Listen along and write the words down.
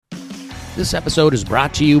This episode is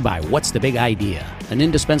brought to you by What's the Big Idea, an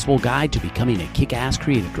indispensable guide to becoming a kick-ass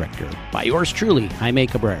creative director by yours truly, Jaime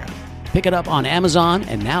Cabrera. Pick it up on Amazon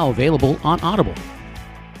and now available on Audible.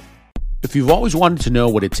 If you've always wanted to know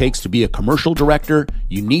what it takes to be a commercial director,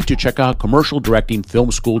 you need to check out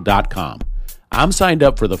commercialdirectingfilmschool.com. I'm signed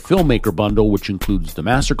up for the Filmmaker Bundle, which includes the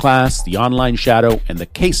Masterclass, the Online Shadow, and the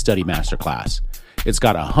Case Study Masterclass. It's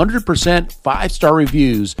got 100% 5-star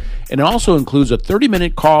reviews, and it also includes a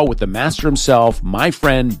 30-minute call with the master himself, my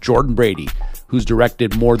friend Jordan Brady, who's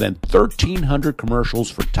directed more than 1,300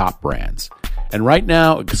 commercials for top brands. And right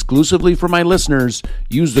now, exclusively for my listeners,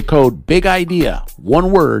 use the code BIGIDEA,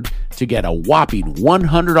 one word, to get a whopping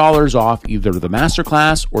 $100 off either the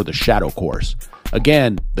Masterclass or the Shadow course.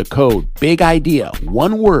 Again, the code BIGIDEA,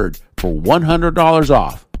 one word, for $100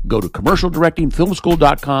 off. Go to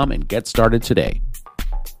commercialdirectingfilmschool.com and get started today.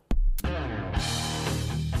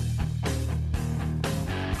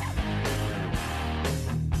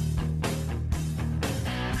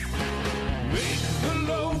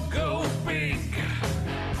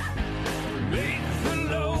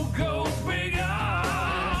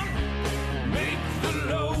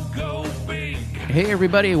 Hey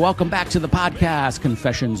everybody, welcome back to the podcast,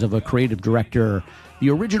 Confessions of a Creative Director, the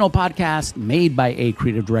original podcast made by a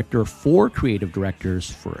creative director for creative directors,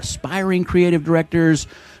 for aspiring creative directors,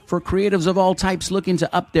 for creatives of all types looking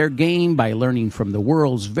to up their game by learning from the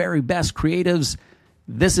world's very best creatives.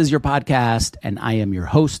 This is your podcast, and I am your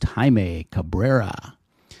host, Jaime Cabrera.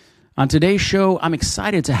 On today's show, I'm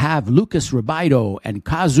excited to have Lucas Ribeiro and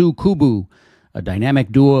Kazuo Kubo, a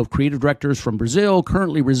dynamic duo of creative directors from Brazil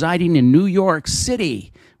currently residing in New York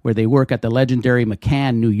City, where they work at the legendary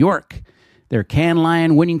McCann, New York. They're Cannes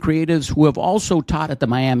Lion winning creatives who have also taught at the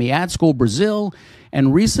Miami Ad School, Brazil,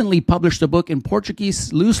 and recently published a book in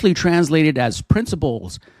Portuguese loosely translated as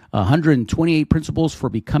Principles, 128 Principles for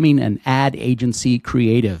Becoming an Ad Agency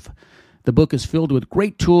Creative. The book is filled with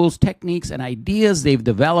great tools, techniques, and ideas they've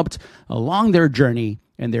developed along their journey,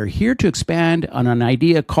 and they're here to expand on an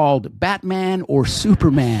idea called Batman or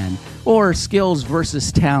Superman, or skills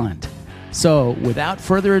versus talent. So, without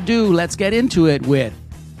further ado, let's get into it with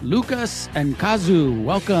Lucas and Kazuo.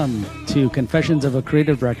 Welcome to Confessions of a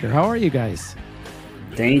Creative Director. How are you guys?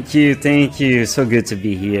 Thank you. So good to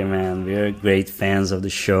be here, man. We're great fans of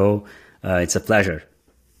the show. It's a pleasure.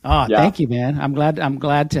 Oh, yeah. Thank you, man. I'm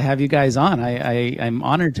glad to have you guys on. I'm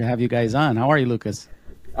honored to have you guys on. How are you, Lucas?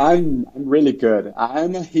 I'm really good.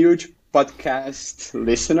 I'm a huge podcast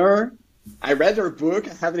listener. I read your book.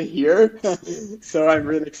 I have it here. So I'm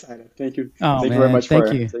really excited. Thank you. Oh, Thank man. you very much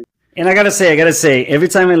Thank you. And I gotta say, every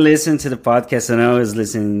time I listen to the podcast, and I was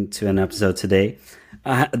listening to an episode today,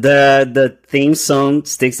 the theme song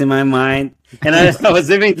sticks in my mind. And I was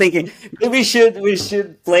even thinking, maybe we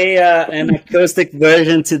should play an acoustic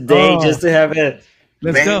version today just to have it.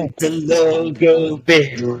 Let's go. The logo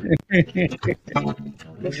big. Make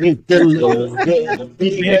the logo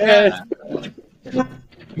bigger.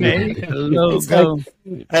 Make the logo.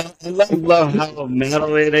 I love how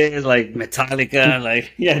metal it is, like Metallica,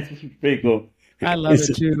 like it's pretty cool. I love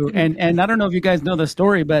it too. And I don't know if you guys know the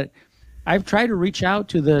story, but I've tried to reach out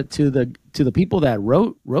to the people that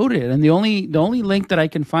wrote it, and the only link that I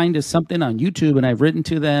can find is something on YouTube, and I've written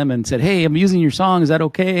to them and said, "Hey, I'm using your song. Is that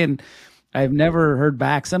okay?" And I've never heard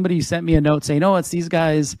back. Somebody sent me a note saying, "Oh, it's these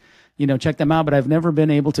guys. Check them out." But I've never been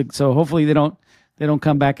able to. So hopefully they don't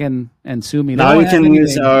come back and sue me. Now you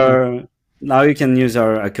can use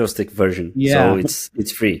our acoustic version. Yeah. So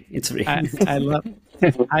it's free. It's free. I love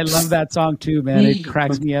that song too, man. It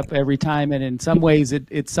cracks me up every time, and in some ways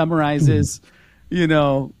it summarizes,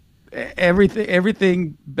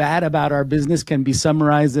 everything bad about our business can be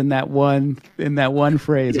summarized in that one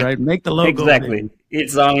phrase, right? Make the logo. Exactly. Big.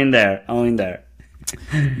 It's all in there.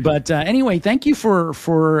 But anyway, thank you for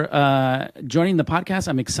joining the podcast.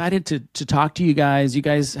 I'm excited to talk to you guys. You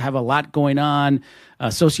guys have a lot going on.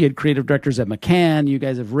 Associate creative directors at McCann. You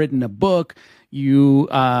guys have written a book. You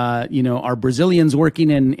are Brazilians working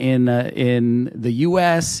in the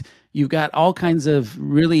U.S. You've got all kinds of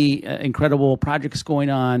really incredible projects going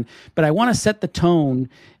on. But I want to set the tone,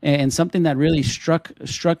 and something that really struck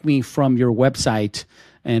me from your website.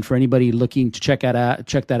 And for anybody looking to check that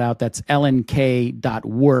out, that's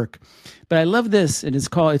lnk.work. But I love this, and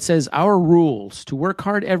it says, our rules: to work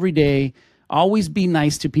hard every day, always be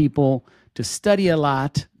nice to people, to study a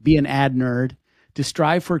lot, be an ad nerd, to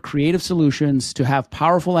strive for creative solutions, to have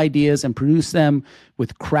powerful ideas and produce them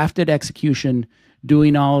with crafted execution,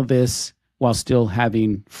 doing all of this while still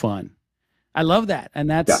having fun. I love that. And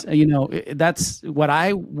that's, that's what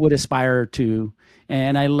I would aspire to.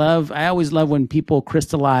 And I always love when people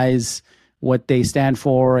crystallize what they stand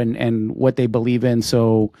for and what they believe in.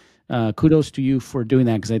 So kudos to you for doing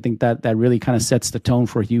that, because I think that really kind of sets the tone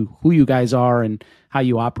for who you guys are and how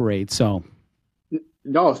you operate. So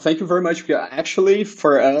No, thank you very much. Actually,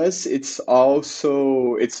 for us, it's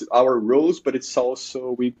our rules, but it's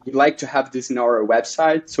also we like to have this in our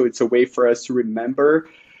website, so it's a way for us to remember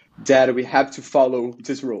that we have to follow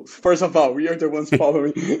these rules. First of all, we are the ones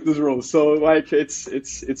following these rules, so like it's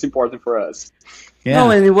important for us. Yeah. No,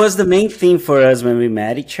 and it was the main thing for us when we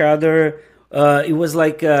met each other. It was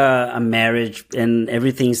like a marriage, and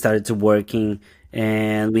everything started to working,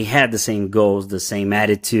 and we had the same goals, the same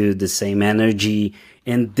attitude, the same energy,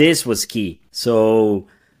 and this was key. So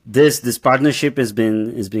this partnership has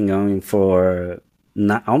been going for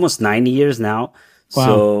almost 9 years now. Wow.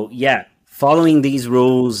 So yeah, following these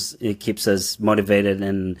rules, it keeps us motivated,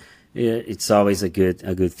 and it's always a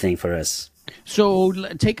good thing for us. So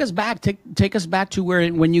take us back to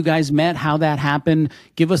when you guys met, how that happened.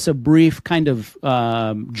 Give us a brief kind of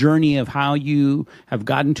journey of how you have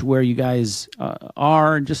gotten to where you guys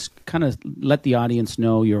are, and just kind of let the audience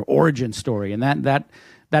know your origin story. And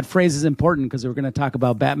that phrase is important because we're going to talk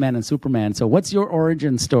about Batman and Superman. So what's your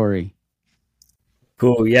origin story?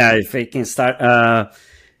 Cool. Yeah, if I can start.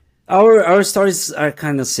 Our stories are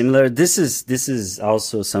kind of similar. This is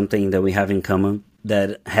also something that we have in common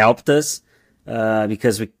that helped us.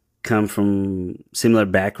 Because we come from similar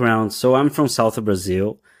backgrounds. So I'm from south of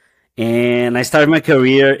Brazil, and I started my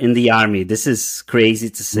career in the army. This is crazy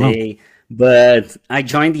to say, but I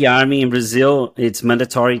joined the army in Brazil. It's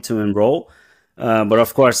mandatory to enroll, but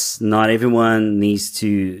of course, not everyone needs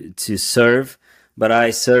to serve. But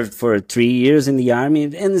I served for 3 years in the army,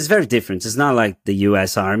 and it's very different. It's not like the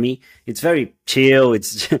U.S. Army. It's very chill.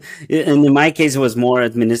 And in my case, it was more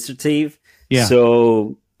administrative. Yeah.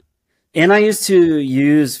 So. And I used to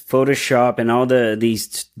use Photoshop and all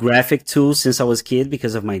these graphic tools since I was a kid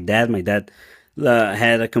because of my dad. My dad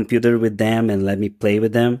had a computer with them and let me play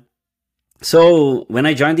with them. So when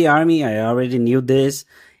I joined the army, I already knew this,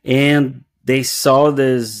 and they saw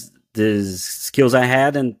these skills I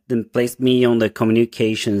had and then placed me on the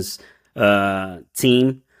communications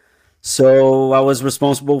team. So I was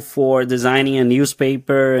responsible for designing a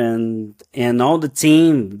newspaper, and all the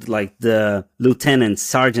team, like the lieutenants,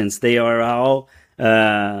 sergeants, they are all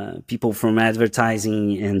people from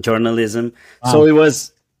advertising and journalism. Wow. So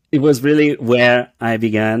it was really where I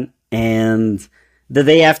began. And the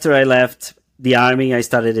day after I left the army, I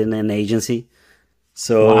started in an agency.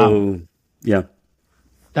 So yeah,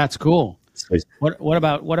 that's cool. What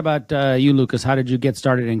about you, Lucas? How did you get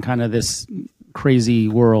started in kind of this crazy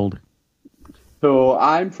world? So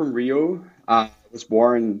I'm from Rio. I was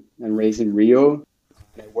born and raised in Rio.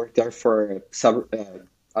 I worked there for 7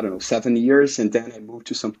 years, and then I moved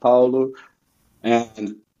to São Paulo,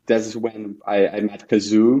 and that's when I met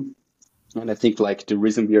Kazuo. And I think like the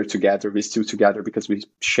reason we're still together because we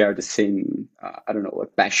share the same, a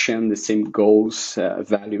passion, the same goals,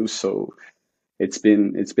 values. So it's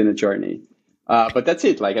been a journey. But that's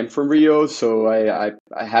it. Like I'm from Rio, so I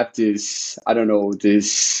have this,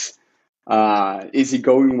 this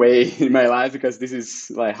easygoing way in my life because this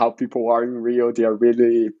is like how people are in Rio. They are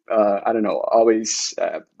really, always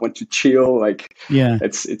want to chill. Like, yeah,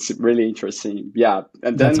 it's really interesting. Yeah,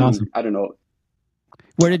 and then awesome. I don't know.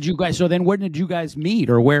 Where did you guys meet,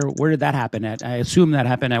 or where did that happen at? I assume that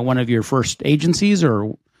happened at one of your first agencies,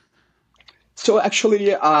 or. So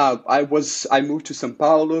actually, I moved to São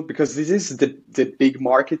Paulo because this is the big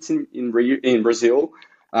market in Rio, in Brazil.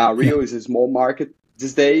 Rio is a small market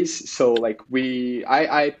these days. So like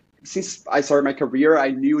I since I started my career, I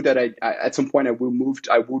knew that I at some point I would move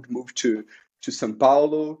to São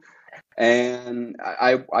Paulo, and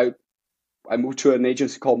I moved to an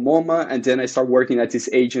agency called MoMA, and then I started working at this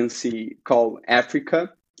agency called Africa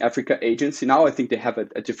Agency. Now I think they have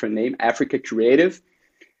a different name, Africa Creative.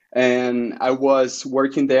 And I was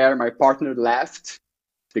working there. My partner left.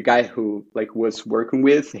 The guy who was working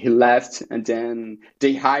with, he left, and then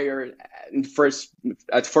they hired.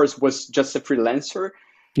 At first was just a freelancer.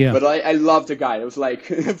 Yeah. But I love the guy. It was like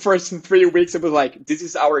first 3 weeks, it was like, this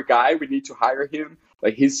is our guy. We need to hire him.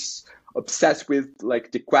 Like he's obsessed with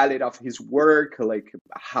like the quality of his work, like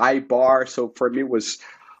a high bar. So for me, it was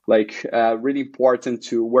like really important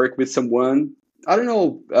to work with someone. I don't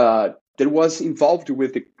know. That was involved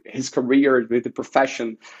with his career, with the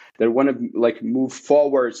profession, that want to like move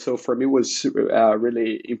forward. So for me, it was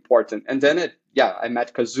really important. And then I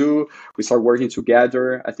met Kazuo. We started working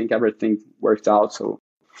together. I think everything worked out. So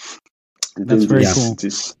that's very cool.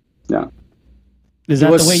 Yeah. Is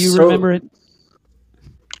that the way you remember it?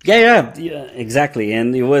 Yeah, exactly.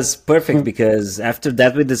 And it was perfect because after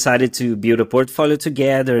that, we decided to build a portfolio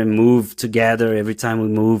together and move together every time we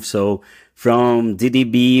move. So from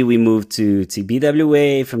DDB, we moved to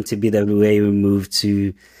TBWA. From TBWA, we moved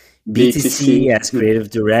to BTC BTC. as creative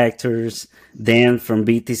directors. Then from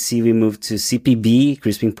BTC, we moved to CPB,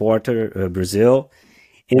 Crispin Porter, Brazil.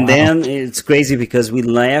 And Wow. then it's crazy because we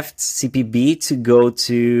left CPB to go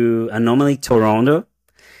to Anomaly Toronto.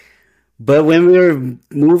 But when we were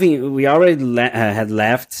moving, we already had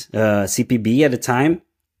left CPB at the time.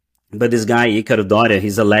 But this guy, Icaro Doria,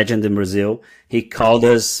 he's a legend in Brazil. He called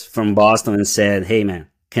us from Boston and said, "Hey, man,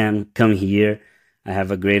 come here. I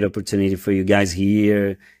have a great opportunity for you guys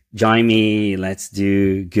here. Join me. Let's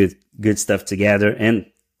do good stuff together." And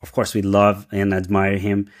of course, we love and admire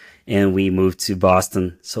him. And we moved to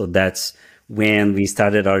Boston. So that's when we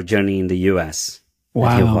started our journey in the U.S.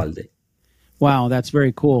 at Hill Wow. Holiday. Wow, that's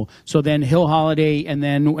very cool. So then Hill Holiday, and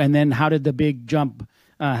then how did the big jump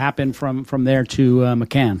happen from there to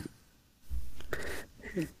McCann?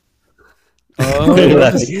 Oh,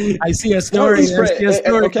 I see a story. I see a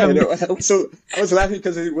story Okay, coming. no, so I was laughing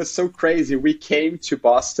because it was so crazy. We came to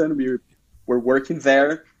Boston. We were working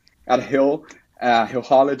there at Hill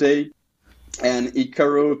Holiday, and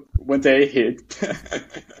Icaro one day hit.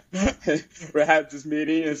 We had this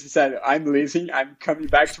meeting, and he said, "I'm leaving. I'm coming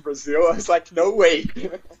back to Brazil." I was like, "No way!"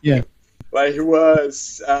 Yeah. Like he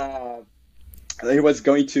was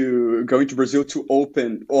going to Brazil to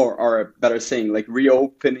open, or better saying, like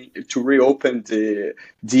reopen the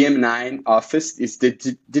DM9 office. It's the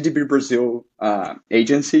DDB Brazil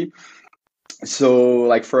agency. So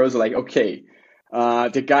like for us, like okay,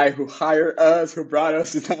 the guy who hired us, who brought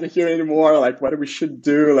us, is not here anymore. Like what we should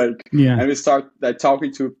do, like, Yeah. and we start like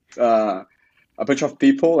talking to a bunch of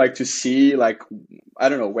people, like to see, like I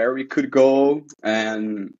don't know where we could go,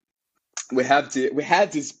 and we had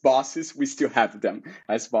these bosses. We still have them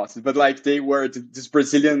as bosses, but like they were this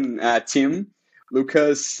Brazilian team,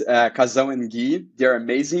 Lucas, Kazuo, and Gui. They're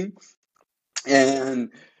amazing,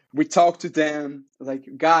 and we talked to them like,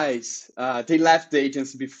 guys, they left the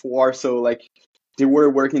agency before, so like they were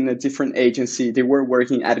working in a different agency. They were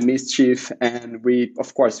working at Mischief, and we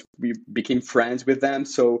became friends with them.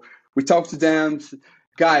 So we talked to them,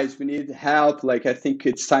 guys, we need help. Like I think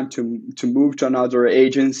it's time to move to another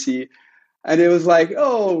agency. And it was like,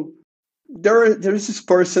 oh, there's this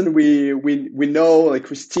person we know, like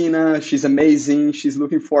Christina. She's amazing. She's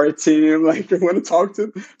looking for a team. Like I want to talk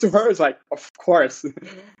to her. It's like, of course,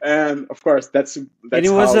 and of course that's And it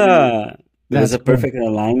how was a That's cool. perfect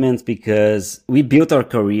alignment because we built our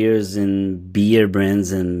careers in beer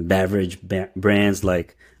brands and beverage brands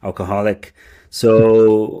like alcoholic.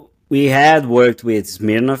 So we had worked with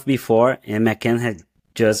Smirnoff before, and McCann had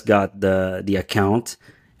just got the account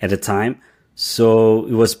at the time. So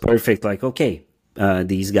it was perfect. Like, okay,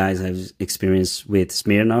 these guys have experience with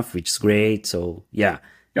Smirnoff, which is great. So yeah,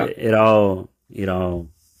 Yeah. it all It all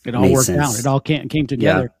made worked sense. out. It all came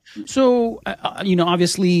together. So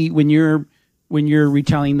obviously, when you're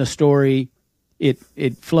retelling the story,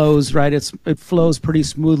 it flows, right. It flows pretty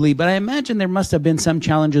smoothly. But I imagine there must have been some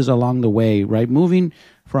challenges along the way, right? Moving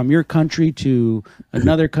from your country to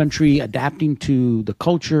another country, adapting to the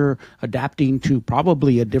culture, adapting to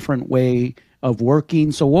probably a different way of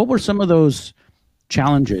working. So, what were some of those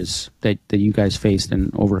challenges that you guys faced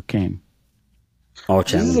and overcame? All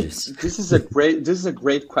challenges. This is a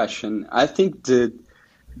great question. I think the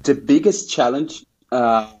biggest challenge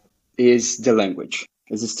is the language.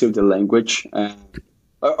 Is still the language.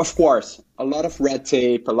 Of course, a lot of red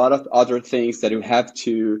tape, a lot of other things that you have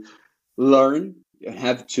to learn. You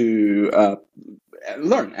have to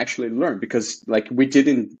learn, because like we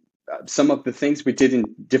didn't some of the things we did in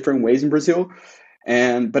different ways in Brazil.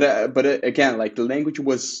 And but again, like the language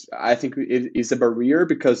was, I think it is a barrier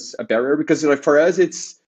because like for us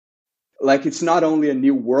it's not only a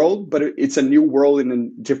new world, but it's a new world in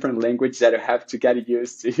a different language that you have to get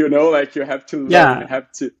used to. Like you have to learn. Yeah. You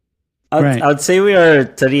have to. Right. I'd say we are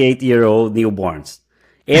 38-year-old newborns.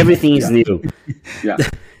 Everything is new. Yeah.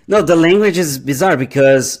 No, the language is bizarre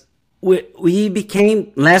because we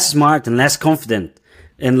became less smart and less confident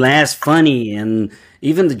and less funny, and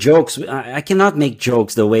even the jokes. I cannot make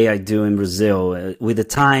jokes the way I do in Brazil with the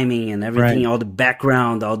timing and everything, Right. all the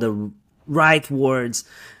background, all the right words.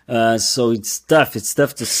 So it's tough. It's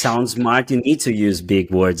tough to sound smart. You need to use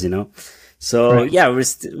big words, So Right. yeah,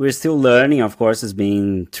 we're still learning. Of course, it's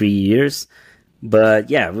been 3 years, but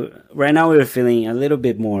yeah, right now we're feeling a little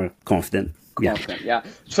bit more confident. content. Yeah.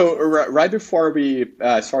 So right before we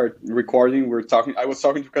started recording, I was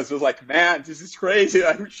talking because it was like, man, this is crazy.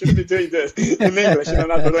 I shouldn't be doing this in English in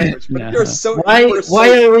another language. But No. you're so why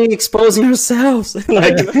are we exposing ourselves?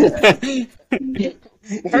 Like, why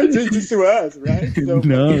are you doing this to us, right? So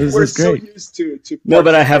No, this we're is so great. used to No,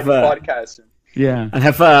 but I have podcasting. Yeah. I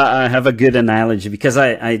have a good analogy because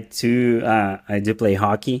I do play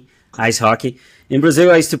hockey, ice hockey. In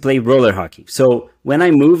Brazil, I used to play roller hockey. So when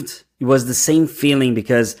I moved, it was the same feeling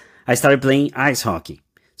because I started playing ice hockey.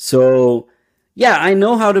 So yeah, I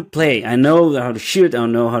know how to play. I know how to shoot. I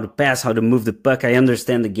know how to pass, how to move the puck. I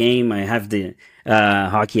understand the game. I have the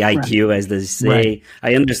hockey IQ, as they say. Right.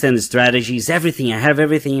 I understand the strategies, everything. I have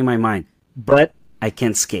everything in my mind, but I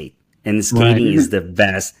can't skate. And skating Right. is the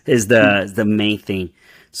best, is the main thing.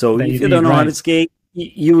 So That if you you don't need, know how right. to skate,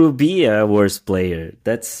 you will be a worse player.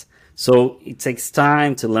 So it takes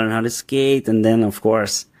time to learn how to skate, and then of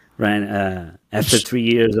course, right, after 3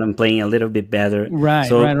 years, I'm playing a little bit better. Right,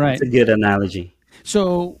 So right. it's a good analogy.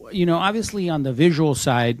 So, obviously on the visual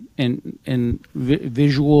side and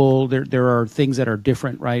visual, there are things that are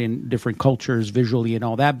different, right, in different cultures visually and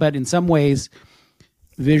all that. But in some ways,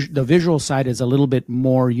 the visual side is a little bit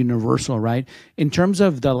more universal, right? In terms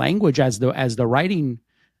of the language as the writing,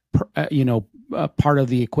 part of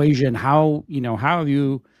the equation, how have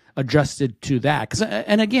you adjusted to that? 'Cause,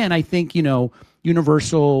 and again, I think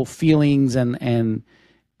universal feelings and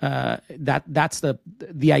that's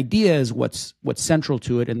the idea is what's central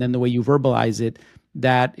to it, and then the way you verbalize it,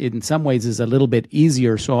 that in some ways is a little bit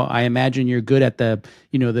easier. So I imagine you're good at the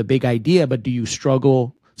big idea, but do you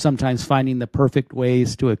struggle sometimes finding the perfect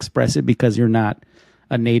ways to express it because you're not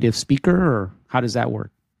a native speaker, or how does that work?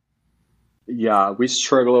 Yeah, we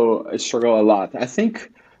struggle a lot. I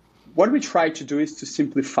think what we try to do is to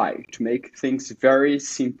simplify, to make things very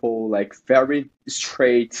simple, like very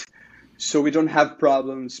straight, so we don't have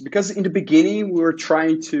problems. Because in the beginning, we were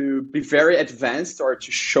trying to be very advanced or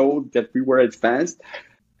to show that we were advanced.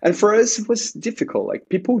 And for us, it was difficult. Like,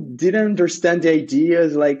 people didn't understand the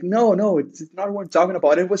ideas. Like, no, it's not what we're talking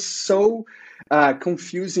about. It was so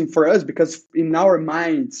confusing for us because in our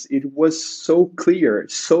minds, it was so clear,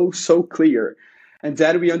 so clear. And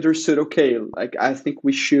then we understood, okay, like, I think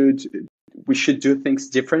we should do things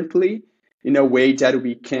differently in a way that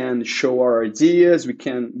we can show our ideas.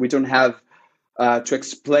 We don't have to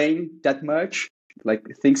explain that much. Like,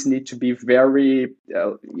 things need to be very,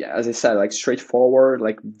 as I said, like straightforward,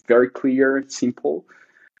 like very clear, simple.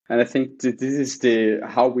 And I think that this is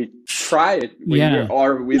how we try it.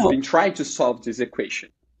 We've been trying to solve this equation.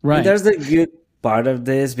 Right. And there's the good part of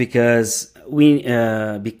this because we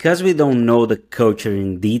don't know the culture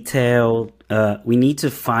in detail. We need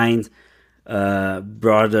to find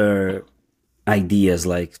broader ideas,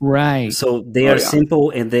 like Right. So they are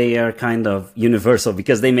simple and they are kind of universal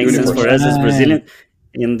because they make sense for us as Brazilian,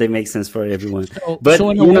 and they make sense for everyone. So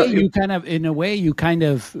in a way, you kind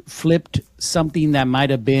of flipped something that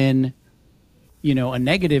might have been, a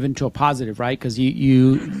negative into a positive, right? Because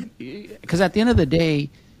because at the end of the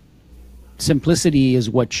day, simplicity is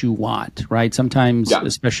what you want, right? Sometimes,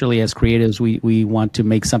 especially as creatives, we want to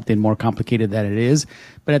make something more complicated than it is.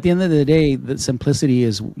 But at the end of the day, the simplicity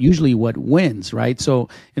is usually what wins, right? So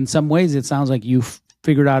in some ways, it sounds like you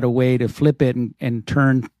figured out a way to flip it and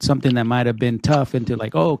turn something that might have been tough into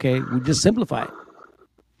like, oh, okay, we just simplify it.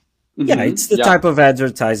 Yeah, it's the type of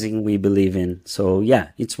advertising we believe in. So yeah,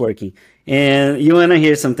 it's working. And you want to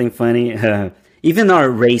hear something funny? Even our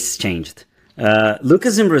race changed.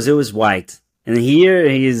 Lucas in Brazil is white, and here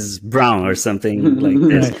he is brown or something like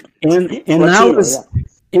this. And now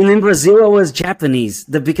and in Brazil I was Japanese.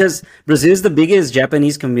 Because Brazil is the biggest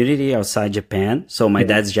Japanese community outside Japan. So my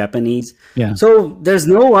dad's Japanese. Yeah. So there's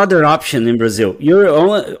no other option in Brazil.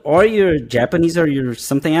 You're Japanese or you're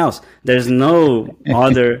something else. There's no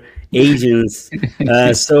other Asians.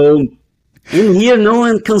 So in here, no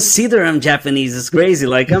one consider I'm Japanese. It's crazy.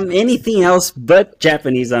 Like, I'm anything else but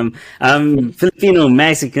Japanese. I'm Filipino,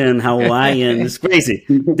 Mexican, Hawaiian. It's crazy.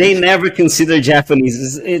 They never consider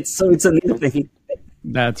Japanese. It's a new thing.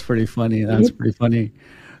 That's pretty funny.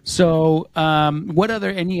 So,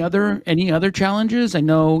 any other challenges? I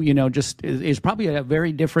know, just is probably a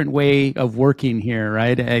very different way of working here,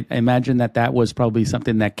 right? I imagine that was probably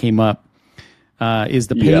something that came up. Is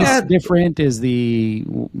the pace different?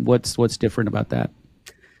 What's different about that?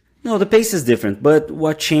 No, the pace is different. But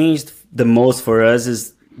what changed the most for us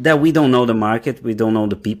is that we don't know the market, we don't know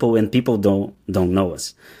the people, and people don't know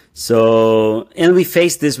us. So, and we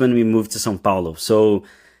faced this when we moved to São Paulo. So,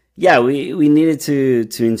 yeah, we needed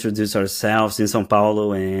to introduce ourselves in São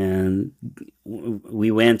Paulo, and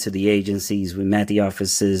we went to the agencies, we met the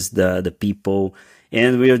offices, the people,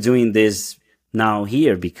 and we are doing this now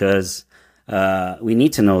here because we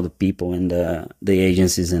need to know the people and the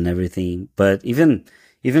agencies and everything. But even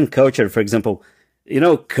culture, for example,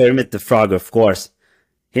 Kermit the Frog, of course.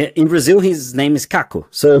 In Brazil, his name is Caco.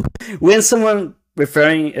 So when someone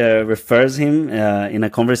refers him in a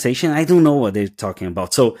conversation, I don't know what they're talking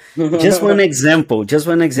about. So just one example.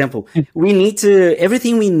 We need to,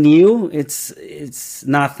 everything we knew, it's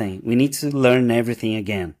nothing. We need to learn everything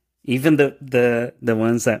again. Even the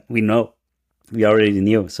ones that we know, we already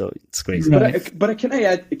knew. So it's crazy. But can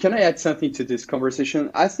I add something to this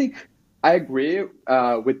conversation? I think I agree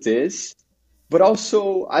with this, but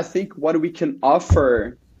also I think what we can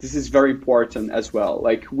offer, this is very important as well.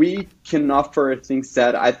 Like, we can offer things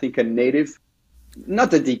that I think a native, not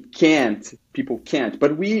that they can't, people can't,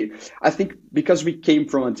 but I think because we came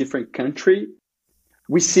from a different country,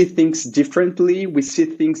 we see things differently. We see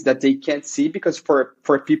things that they can't see because for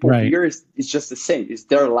people here, it's just the same. It's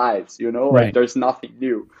their lives, like there's nothing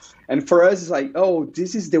new. And for us, it's like, oh,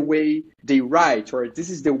 this is the way they write, or this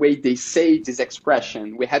is the way they say this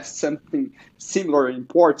expression. We have something similar in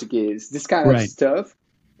Portuguese, this kind of stuff.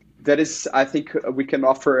 That is, I think we can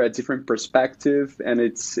offer a different perspective, and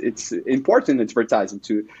it's important in advertising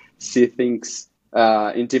to see things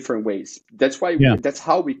in different ways. That's why that's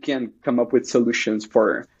how we can come up with solutions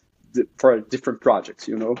for different projects.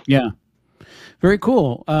 Yeah, very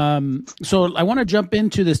cool. So I want to jump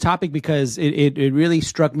into this topic because it really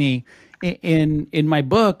struck me. In my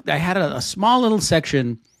book, I had a small little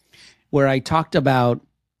section where I talked about,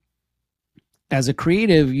 as a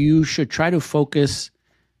creative, you should try to focus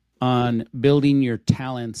on building your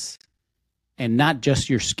talents and not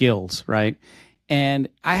just your skills, right? And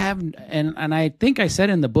I think I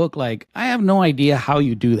said in the book, like, I have no idea how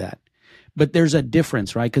you do that, but there's a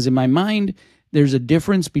difference, right? Because in my mind, there's a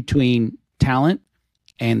difference between talent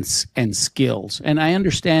and skills. And I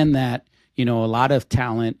understand that, a lot of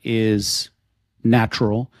talent is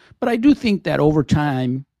natural, but I do think that over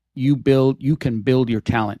time you can build your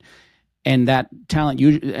talent. And that talent,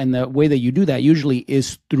 and the way that you do that usually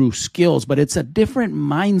is through skills, but it's a different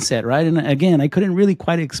mindset, right? And again, I couldn't really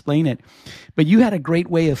quite explain it, but you had a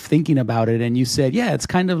great way of thinking about it. And you said, yeah, it's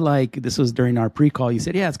kind of like, this was during our pre-call, you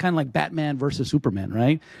said, yeah, it's kind of like Batman versus Superman,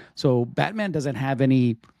 right? So Batman doesn't have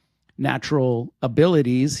any natural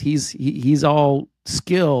abilities. He's all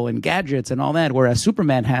skill and gadgets and all that, whereas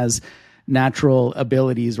Superman has natural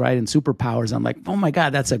abilities, right? And superpowers. I'm like, oh my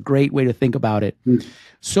God, that's a great way to think about it.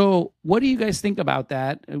 So what do you guys think about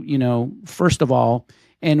that, first of all,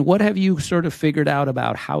 and what have you sort of figured out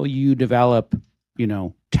about how you develop,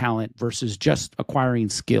 talent versus just acquiring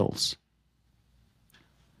skills?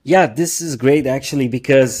 Yeah, this is great actually,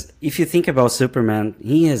 because if you think about Superman,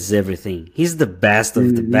 he has everything. He's the best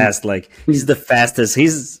of the best. Like, he's the fastest.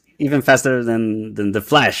 He's even faster than the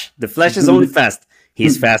Flash. The Flash is only fast.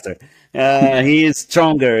 He's faster. He is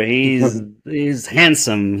stronger. He's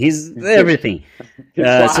handsome. He's everything.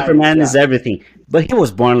 Superman is everything. But he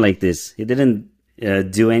was born like this. He didn't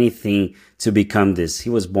do anything to become this. He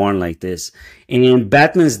was born like this. And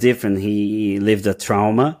Batman's different. He lived a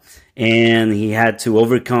trauma, and he had to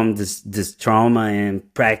overcome this trauma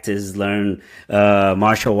and practice, learn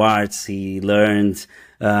martial arts. He learned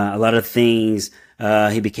a lot of things.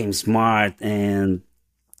 He became smart, and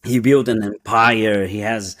he built an empire. He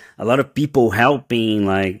has a lot of people helping,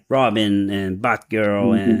 like Robin and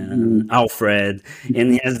Batgirl and Alfred.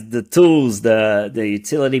 And he has the tools, the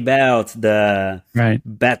utility belt, the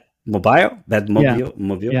Batmobile.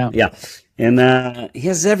 Yeah. And he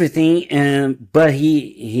has everything. But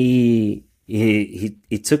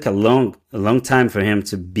it took a long time for him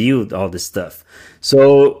to build all this stuff.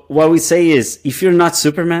 So what we say is, if you're not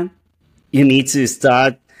Superman, you need to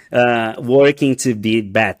start working to be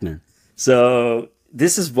Batman. So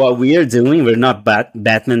this is what we are doing. We're not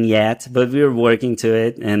Batman yet, but we're working to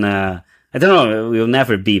it. And I don't know, we'll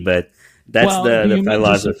never be, but that's the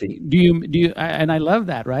philosophy. Do you? And I love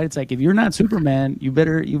that, right? It's like, if you're not Superman, you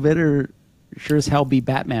better sure as hell be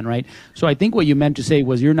Batman, right? So I think what you meant to say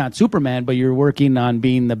was, you're not Superman, but you're working on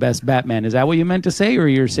being the best Batman. Is that what you meant to say, or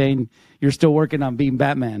you're saying you're still working on being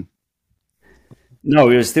Batman? No,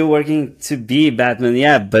 we're still working to be Batman,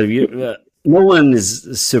 yeah, but no one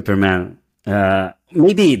is Superman.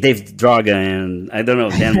 Maybe Dave Draga and, I don't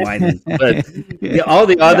know, Dan Whiten, but all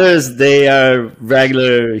the others, they are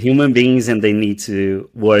regular human beings, and they need to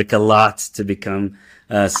work a lot to become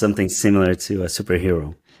something similar to a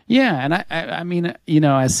superhero. Yeah, and I mean,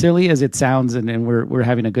 as silly as it sounds, and we're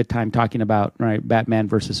having a good time talking about, right, Batman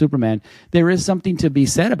versus Superman, there is something to be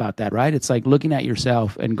said about that, right? It's like looking at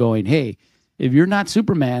yourself and going, hey, If you're not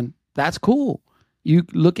Superman, that's cool. You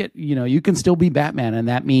look at, you can still be Batman, and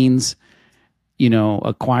that means,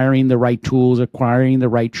 acquiring the right tools, acquiring the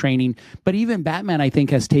right training. But even Batman, I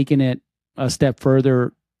think, has taken it a step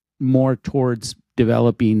further, more towards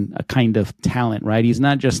developing a kind of talent, right? He's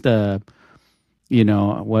not just how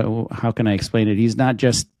can I explain it? He's not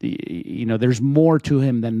just, there's more to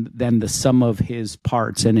him than the sum of his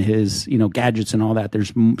parts and his, gadgets and all that.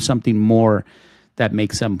 There's something more that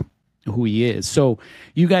makes him who he is. So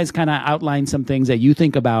you guys kind of outline some things that you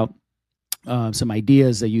think about, some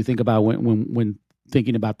ideas that you think about when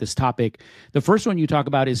thinking about this topic. The first one you talk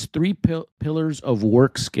about is three pillars of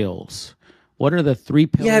work skills. What are the three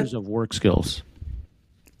pillars of work skills?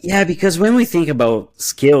 Yeah, because when we think about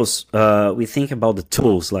skills, we think about the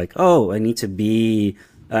tools, like, I need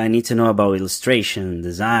to know about illustration,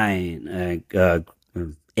 design,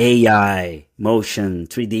 AI, motion,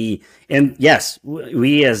 3D. And yes,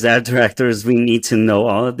 we as art directors, we need to know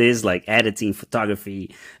all of this, like editing,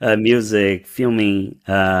 photography, music, filming.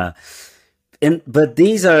 But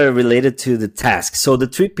these are related to the task. So the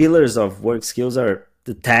three pillars of work skills are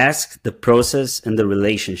the task, the process, and the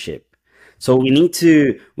relationship. So we need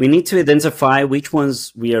to identify which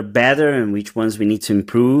ones we are better and which ones we need to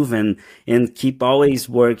improve, and keep always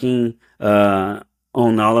working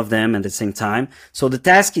on all of them at the same time. So the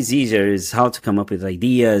task is easier, is how to come up with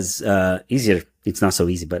ideas. Easier, it's not so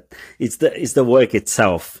easy, but it's the work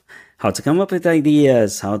itself. How to come up with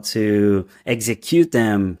ideas, how to execute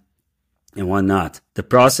them, and whatnot. The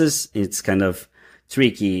process, it's kind of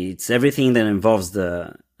tricky. It's everything that involves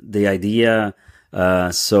the idea.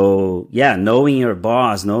 So yeah, knowing your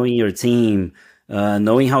boss, knowing your team,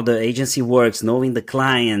 knowing how the agency works, knowing the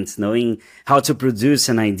client, knowing how to produce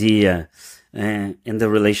an idea, and the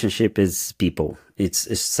relationship is people. It's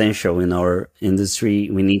essential in our industry.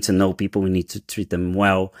 We need to know people. We need to treat them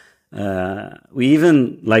well. We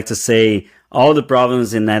even like to say all the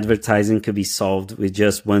problems in advertising could be solved with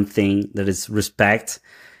just one thing, that is respect.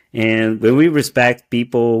 And when we respect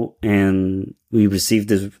people and we receive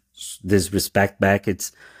this respect back,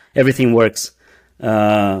 everything works.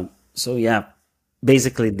 So yeah,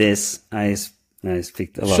 basically this, I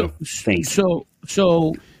speak a lot of things.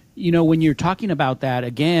 So when you're talking about that,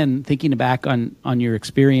 again, thinking back on your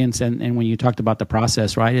experience and when you talked about the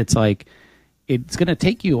process, right? It's like, it's going to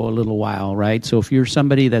take you a little while, right? So if you're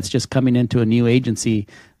somebody that's just coming into a new agency,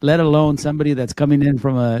 let alone somebody that's coming in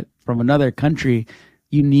from another country,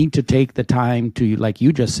 you need to take the time to, like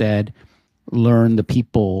you just said, learn the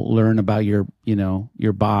people, learn about your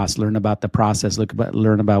boss, learn about the process,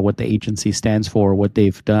 learn about what the agency stands for, what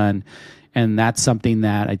they've done. And that's something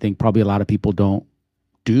that I think probably a lot of people don't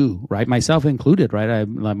do, right? Myself included, right?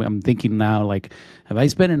 I'm thinking now, like, have I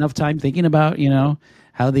spent enough time thinking about,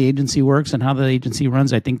 how the agency works and how the agency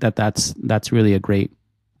runs? I think that's really a great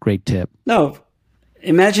tip. No,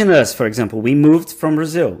 imagine us, for example. We moved from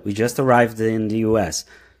Brazil. We just arrived in the US.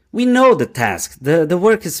 We know the task. The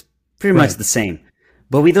work is pretty much the same,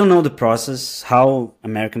 but we don't know the process, how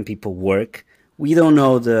American people work. We don't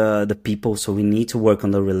know the people, so we need to work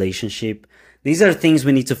on the relationship. These are things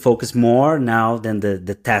we need to focus more now than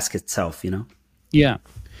the task itself, Yeah.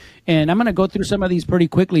 And I'm going to go through some of these pretty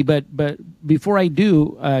quickly, but before I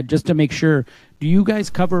do, just to make sure, do you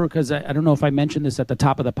guys cover, because I don't know if I mentioned this at the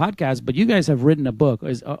top of the podcast, but you guys have written a book.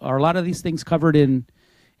 Are a lot of these things covered in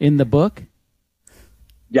the book?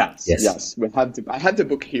 Yes. I have the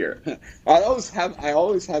book here. I always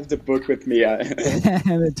have the book with me.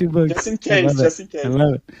 The two books. Just in case. I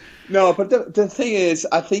love it. No, but the thing is,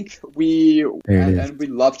 I think we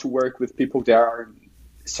love to work with people that are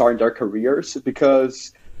starting their careers,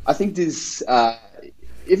 because I think this,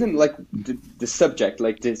 even like the subject,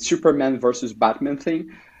 like the Superman versus Batman thing,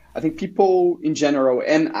 I think people in general,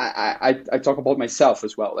 and I talk about myself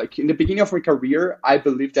as well. Like in the beginning of my career, I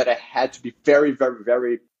believed that I had to be very, very,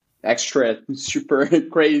 very extra, super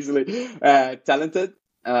crazily talented,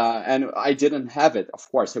 and I didn't have it.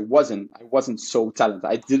 Of course, I wasn't so talented.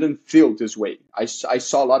 I didn't feel this way. I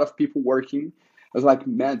saw a lot of people working. I was like,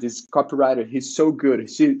 man, this copywriter, he's so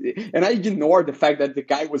good. And I ignored the fact that the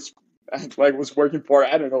guy was working for,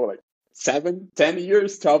 I don't know, like 7, 10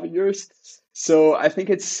 years, 12 years. So I think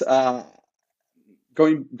it's going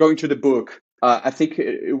to the book. I think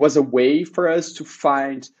it was a way for us to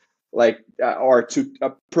find or to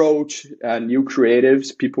approach new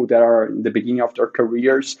creatives, people that are in the beginning of their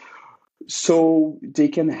careers, so they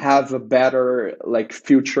can have a better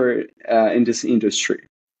future in this industry.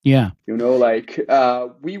 Yeah. I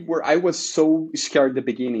was so scared at the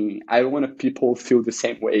beginning. I don't want people to feel the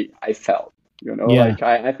same way I felt. Yeah. Like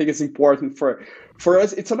I think it's important for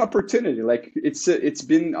us. It's an opportunity. Like it's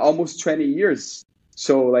been almost 20 years,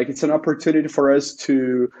 so like it's an opportunity for us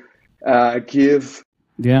to give,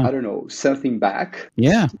 Yeah. I don't know, something back.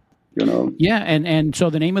 Yeah. You know. Yeah. And so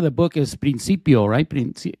the name of the book is Principio, right?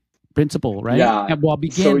 Principle, right? Yeah. Well, So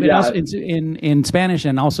begin, but also yeah, in Spanish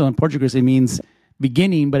and also in Portuguese, it means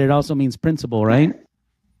beginning, but it also means principle, right?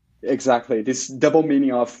 exactly. This double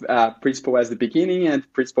meaning of principle as the beginning and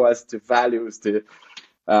principle as the values, the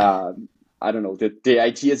uh, I don't know, the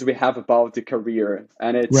ideas we have about the career,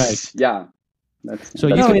 and Right. it's yeah, So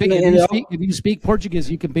you that's No, can it. pick and if you speak Portuguese,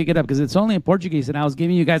 you can pick it up because it's only in Portuguese. And I was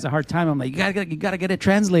giving you guys a hard time. I'm like, you gotta get it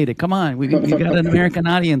translated. Come on, we got an American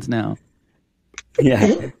audience now.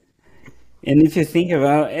 yeah. And if you think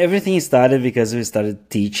about everything started because we started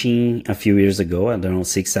teaching a few years ago, I don't know,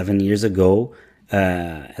 6, 7 years ago,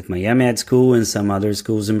 at Miami Ed School and some other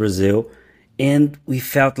schools in Brazil. And we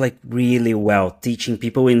felt like really well teaching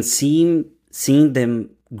people and seeing them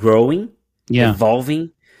growing, Yeah.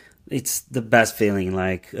 evolving. It's the best feeling,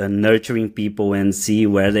 like nurturing people and see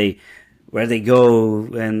where they go.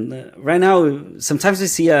 And right now, sometimes we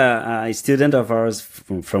see a student of ours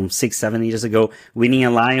from 6, 7 years ago winning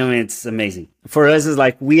a lion. It's amazing. For us, it's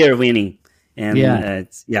like we are winning, and Yeah.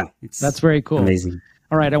 it's That's very cool. amazing.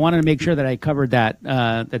 All right, I wanted to make sure that I covered that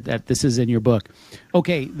that this is in your book.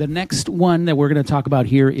 Okay, the next one that we're going to talk about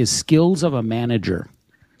here is skills of a manager.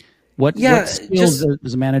 What skills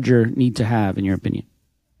does a manager need to have, in your opinion?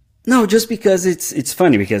 No, just because it's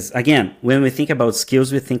funny because again, when we think about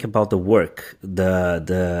skills, we think about the work,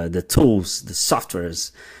 the tools, the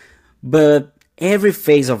softwares. But every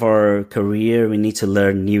phase of our career, we need to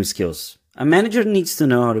learn new skills. A manager needs to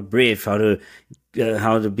know how to brief, how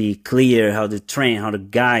to be clear, how to train, how to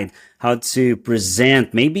guide, how to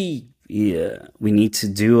present. Maybe we need to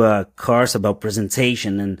do a course about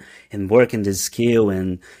presentation and work in this skill,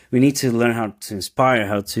 and we need to learn how to inspire,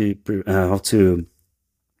 how to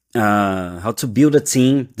build a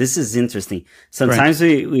team. This is interesting. Sometimes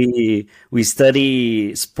we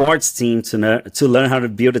study sports team to learn how to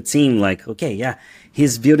build a team. Like, okay, yeah,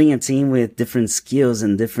 he's building a team with different skills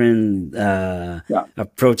and different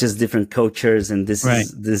approaches, different cultures, and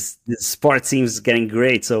this sport team is getting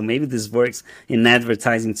great. So maybe this works in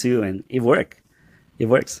advertising too, and it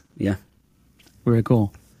works. Yeah. Very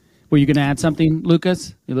cool. Were you going to add something,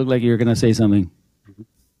 Lucas? You look like you were going to say something.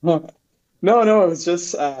 No, I was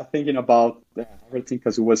just thinking about everything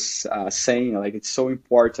because it was saying like it's so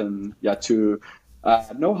important, to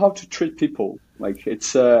know how to treat people. Like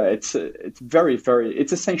it's very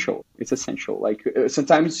it's essential. It's essential. Like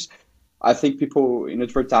sometimes I think people in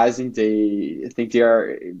advertising they think they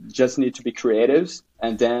are just need to be creatives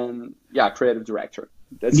and then creative director.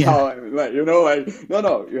 That's how like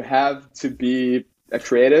no, you have to be a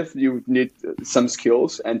creative. You need some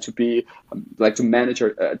skills, and to be like to manage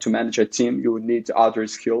a team, you would need other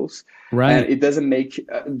skills. Right. And it doesn't make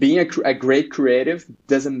being a great creative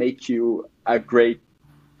doesn't make you a great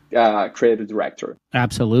creative director.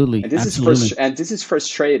 Absolutely. And this is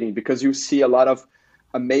frustrating because you see a lot of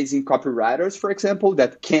amazing copywriters, for example,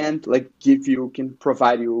 that can't like can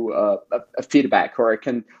provide you a feedback or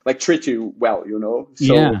can like treat you well,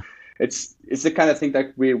 So it's the kind of thing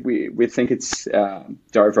that we think it's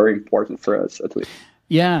they are very important for us, at least.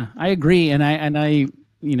 Yeah, I agree, and I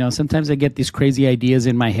sometimes I get these crazy ideas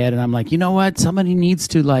in my head, and I'm like, you know what? Somebody needs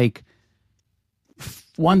to like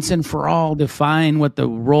once and for all define what the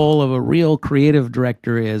role of a real creative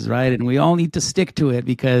director is, right? And we all need to stick to it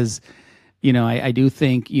because, I do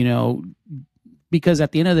think, because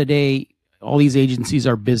at the end of the day, all these agencies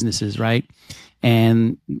are businesses, right?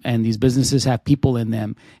 And these businesses have people in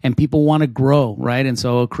them, and people want to grow, right? And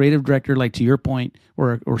so a creative director, like to your point,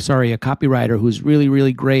 or sorry, a copywriter who's really,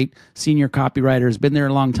 really great, senior copywriter, has been there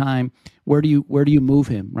a long time. Where do you move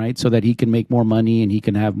him, right? So that he can make more money and he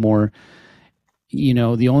can have more.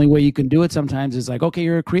 The only way you can do it sometimes is like, okay,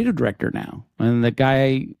 you're a creative director now, and the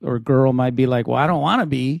guy or girl might be like, well, I don't want to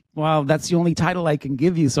be. Well, that's the only title I can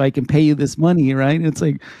give you, so I can pay you this money, right? It's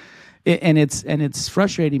like, and it's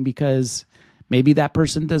frustrating because maybe that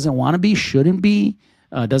person doesn't want to be, shouldn't be,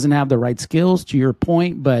 doesn't have the right skills, to your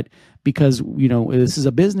point. But because, this is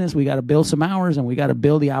a business, we got to bill some hours and we got to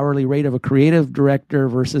bill the hourly rate of a creative director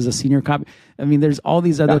versus a senior copy. I mean, there's all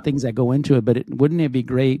these other things that go into it. But wouldn't it be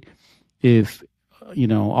great if,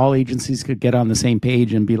 all agencies could get on the same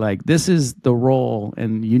page and be like, this is the role.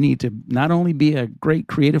 And you need to not only be a great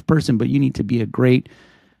creative person, but you need to be a great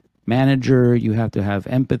manager. You have to have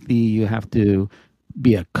empathy. You have to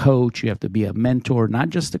be a coach, you have to be a mentor, not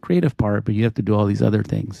just the creative part, but you have to do all these other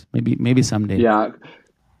things. Maybe someday. Yeah.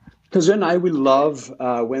 Because then I will love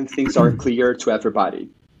when things are clear to everybody.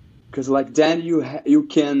 Because like then you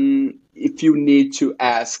can, if you need to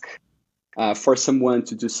ask for someone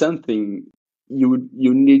to do something, you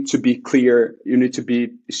need to be clear. You need to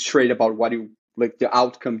be straight about what you like, the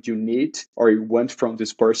outcome you need or you want from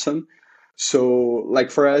this person. So like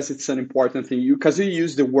for us, it's an important thing. Because you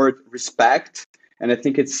use the word respect, and I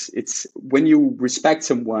think it's when you respect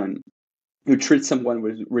someone, you treat someone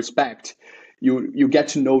with respect, you get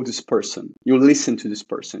to know this person, you listen to this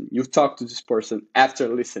person, you talk to this person after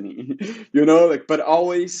listening, like, but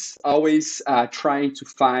always trying to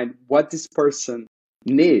find what this person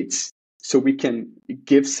needs, so we can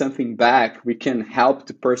give something back, we can help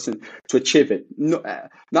the person to achieve it. No,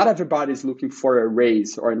 not everybody is looking for a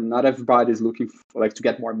raise, or not everybody is looking for, like, to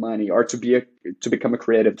get more money or to become a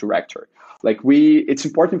creative director. Like it's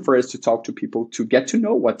important for us to talk to people to get to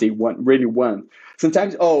know what they really want.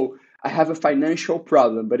 Sometimes, I have a financial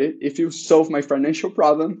problem, but if you solve my financial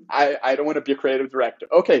problem, I don't want to be a creative director.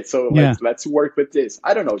 Okay, so let's work with this.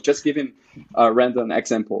 I don't know, just giving a random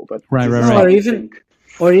example, but right.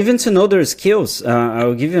 Or even to know their skills.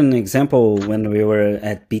 I'll give you an example. When we were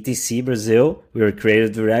at BTC Brazil, we were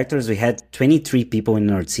creative directors. We had 23 people in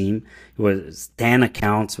our team. It was 10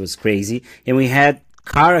 accounts, it was crazy. And we had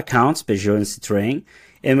car accounts, Peugeot and Citroën.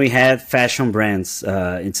 And we had fashion brands.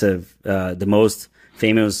 It's the most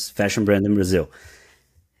famous fashion brand in Brazil.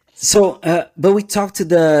 So, but we talked to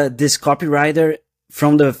this copywriter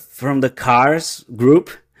from the cars group.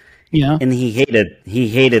 Yeah. And he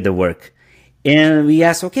hated the work. And we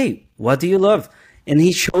asked, okay, what do you love? And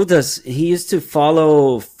he showed us, he used to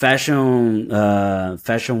follow fashion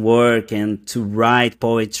work and to write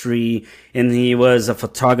poetry. And he was a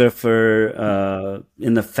photographer,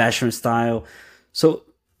 in the fashion style. So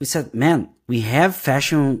we said, man, we have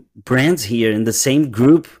fashion brands here in the same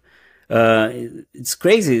group. It's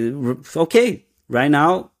crazy. Okay. Right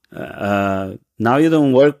now, now you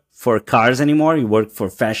don't work for cars anymore. You work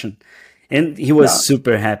for fashion. And he was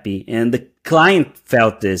super happy. And the client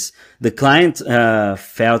felt this. The client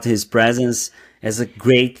felt his presence as a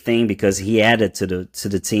great thing because he added to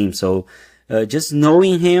the team. So just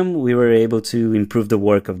knowing him, we were able to improve the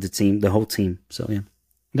work of the team, the whole team. So yeah,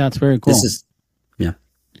 that's very cool. Yeah.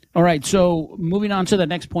 All right. So moving on to the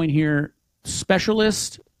next point here: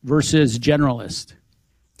 specialist versus generalist.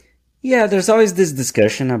 Yeah, there's always this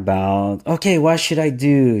discussion about, okay, what should I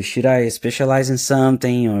do? Should I specialize in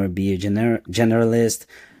something or be a generalist?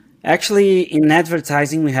 Actually, in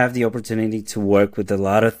advertising, we have the opportunity to work with a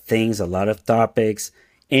lot of things, a lot of topics,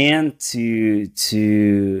 and to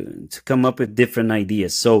come up with different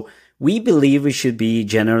ideas. So we believe we should be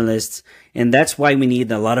generalists, and that's why we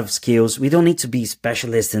need a lot of skills. We don't need to be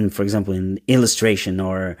specialists in, for example, in illustration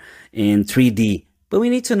or in 3D, but we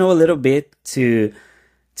need to know a little bit to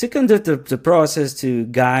conduct the process, to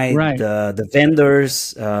guide the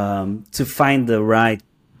vendors, to find the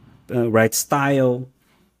right style.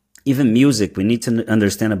 Even music, we need to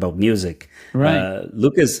understand about music. Right.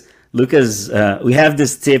 Lucas, we have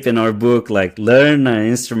this tip in our book, like learn an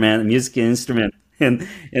instrument, a music instrument. And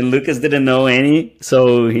Lucas didn't know any,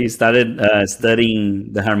 so he started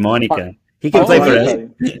studying the harmonica. He can play for us.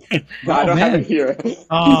 I don't have it here.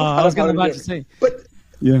 I was about to say. But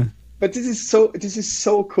yeah. But this is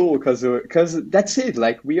so cool because that's it.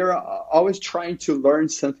 Like we are always trying to learn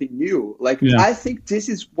something new. Like I think this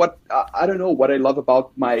is what I don't know what I love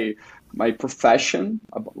about my profession.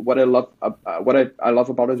 What I love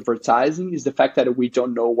about advertising is the fact that we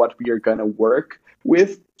don't know what we are gonna work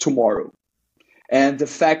with tomorrow, and the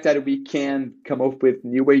fact that we can come up with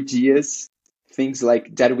new ideas, things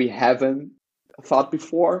like that we haven't thought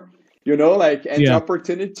before. The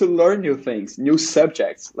opportunity to learn new things, new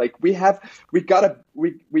subjects. Like we got a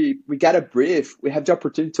brief. We have the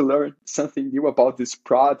opportunity to learn something new about this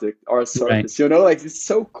product or service. Right. It's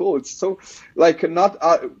so cool. It's so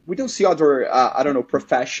not. We don't see other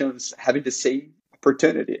professions having the same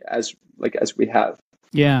opportunity as we have.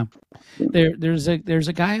 Yeah, there's a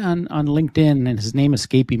guy on LinkedIn, and his name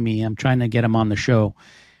escaping me. I'm trying to get him on the show,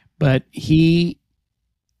 but he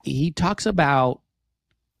talks about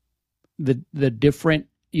the different,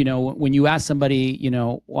 when you ask somebody,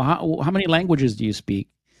 well, how many languages do you speak?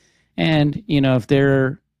 And, if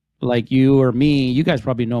they're like you or me, you guys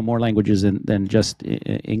probably know more languages than just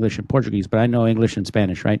English and Portuguese, but I know English and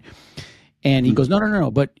Spanish, right? And he goes,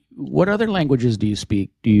 no. But what other languages do you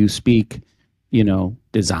speak? Do you speak,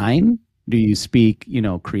 design? Do you speak,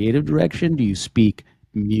 creative direction? Do you speak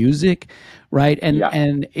music? Right.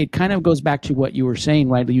 And it kind of goes back to what you were saying,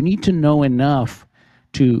 right? You need to know enough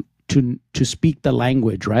to speak the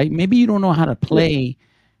language, right? Maybe you don't know how to play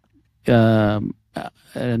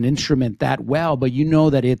an instrument that well, but you know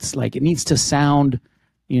that it's like it needs to sound,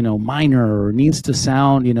 minor, or needs to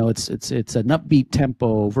sound, it's an upbeat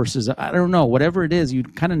tempo versus, I don't know, whatever it is, you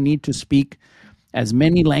kind of need to speak as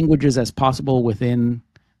many languages as possible within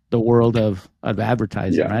the world of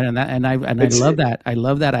advertising, right? And I love that. I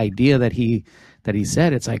love that idea that he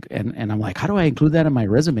said. It's like, and I'm like, how do I include that in my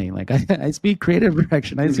resume? Like, I speak creative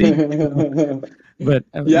direction. I speak, but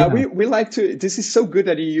we like to. This is so good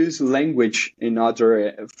that you use language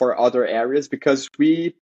for other areas, because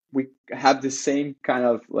we have the same kind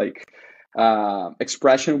of like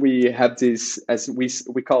expression. We have this, as we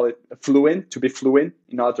call it, fluent, to be fluent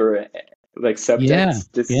in other like subjects.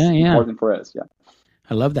 This is important for us. Yeah.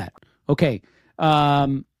 I love that. Okay.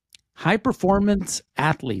 High performance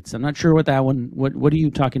athletes. I'm not sure what that one, what are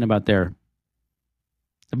you talking about there?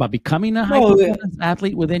 About becoming a high performance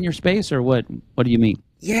athlete within your space, or what do you mean?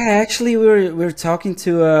 Yeah, actually we're talking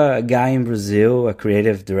to a guy in Brazil, a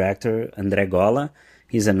creative director, André Gola.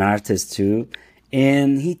 He's an artist too.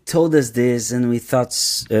 And he told us this, and we thought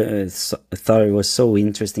it was so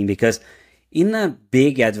interesting, because in a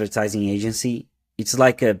big advertising agency, it's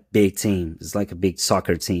like a big team. It's like a big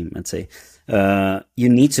soccer team, let's say. You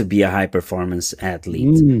need to be a high performance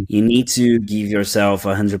athlete. You need to give yourself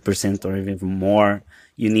 100% or even more.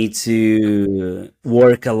 You need to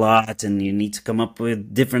work a lot, and you need to come up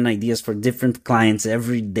with different ideas for different clients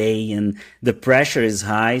every day. And the pressure is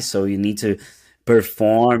high, so you need to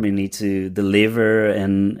perform, you need to deliver,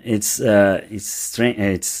 and it's strange.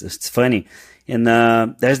 It's funny. And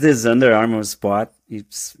there's this Under Armour spot.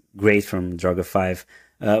 It's great from Droga 5,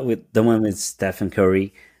 with the one with Stephen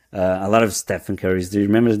Curry. A lot of Stephen Currys. Do you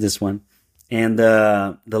remember this one? And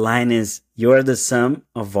the line is, "You're the sum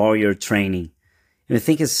of all your training." And I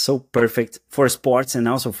think it's so perfect for sports and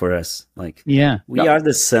also for us. Like, we are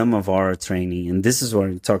the sum of our training, and this is what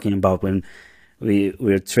we're talking about when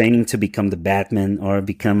we're training to become the Batman or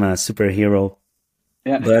become a superhero.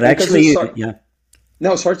 Yeah, but actually,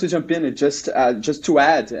 No, sorry to jump in. It just to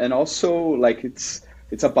add, and also like it's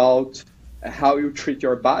about how you treat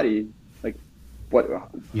your body, like what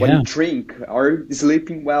you drink. Are you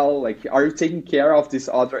sleeping well? Like, are you taking care of these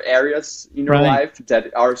other areas in your life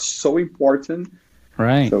that are so important?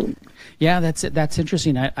 Right. So, yeah, that's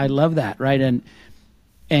interesting. I love that. Right.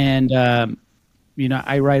 And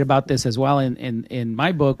I write about this as well in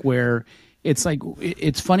my book, where it's like,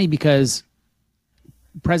 it's funny because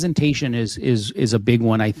presentation is a big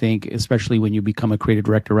one, I think, especially when you become a creative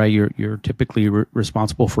director, right? You're typically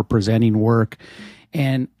responsible for presenting work.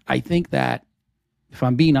 And I think that, if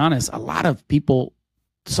I'm being honest, a lot of people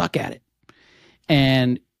suck at it.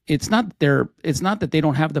 And it's not that they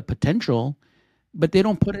don't have the potential, but they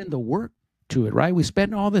don't put in the work to it, right? We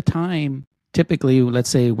spend all the time, typically, let's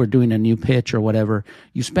say we're doing a new pitch or whatever,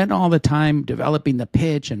 you spend all the time developing the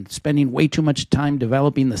pitch and spending way too much time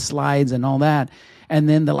developing the slides and all that. And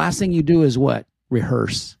then the last thing you do is what?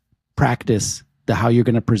 Rehearse, practice how you're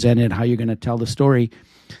going to present it, how you're going to tell the story.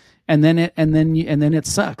 And then it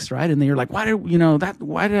sucks, right? And then you're like, why did I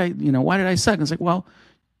suck? And it's like, well,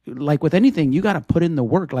 like with anything, you got to put in the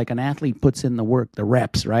work, like an athlete puts in the work, the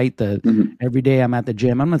reps, right? Every day I'm at the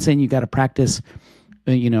gym. I'm not saying you got to practice,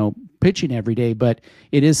 pitching every day, but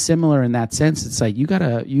it is similar in that sense. It's like you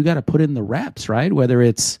gotta put in the reps, right? Whether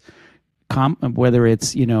it's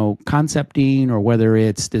concepting or whether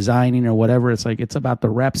it's designing or whatever. It's like it's about the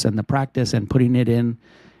reps and the practice and putting it in,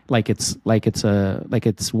 like you're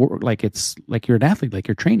an athlete, like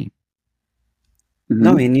you're training.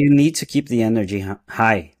 No, and you need to keep the energy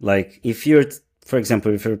high. Like if you're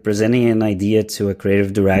presenting an idea to a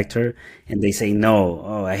creative director and they say,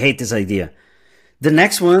 no, I hate this idea. The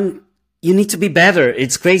next one, you need to be better.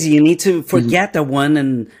 It's crazy. You need to forget that one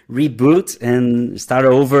and reboot and start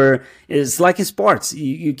over. It's like in sports.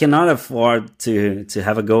 You cannot afford to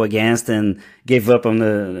have a go against and give up on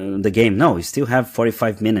the game. No, you still have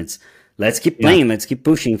 45 minutes. Let's keep playing. Let's keep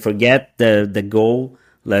pushing. Forget the goal.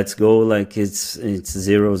 Let's go like it's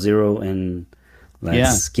 0-0 and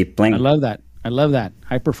let's keep playing. I love that.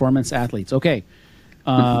 High performance athletes. Okay.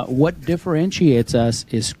 What differentiates us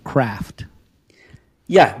is craft.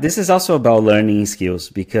 Yeah, this is also about learning skills,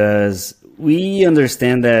 because we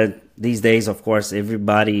understand that these days, of course,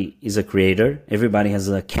 everybody is a creator. Everybody has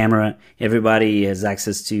a camera. Everybody has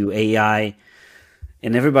access to AI,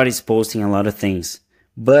 and everybody's posting a lot of things.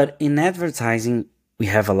 But in advertising, we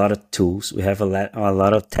have a lot of tools. We have a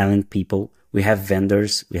lot of talent people. We have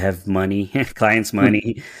vendors. We have money, clients'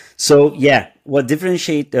 money. So yeah, what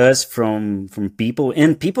differentiates us from people,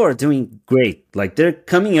 and people are doing great. Like they're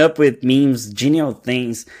coming up with memes, genius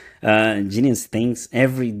things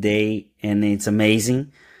every day, and it's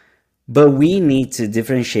amazing. but we need to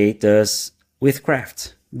differentiate us with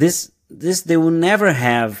craft. This they will never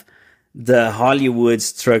have the Hollywood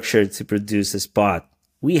structure to produce a spot.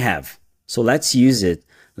 We have. So let's use it.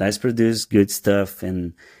 Let's produce good stuff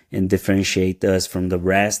and differentiate us from the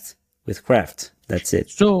rest with craft. That's it.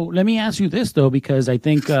 So let me ask you this though, because I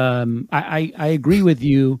think I agree with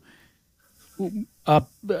you.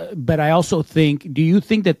 But I also think, do you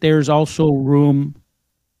think that there's also room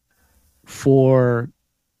for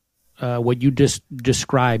what you just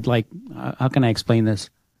described? Like, how can I explain this?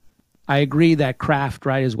 I agree that craft,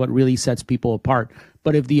 right, is what really sets people apart.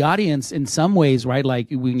 But if the audience, in some ways, right, like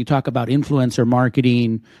when you talk about influencer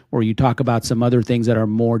marketing or you talk about some other things that are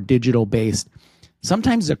more digital based,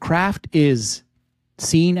 sometimes the craft is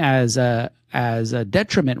seen as a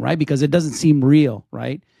detriment, right? Because it doesn't seem real,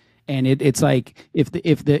 right? And it's like if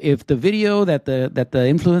the video that the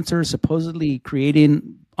influencer is supposedly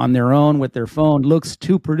creating on their own with their phone looks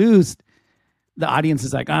too produced, the audience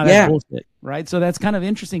is like, that's bullshit, right? So that's kind of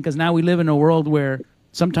interesting because now we live in a world where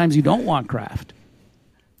sometimes you don't want craft.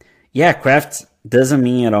 Yeah, craft doesn't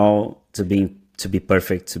mean at all to be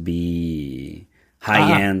perfect, to be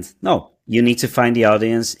high end. No, you need to find the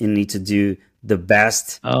audience. You need to do the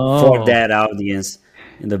best for that audience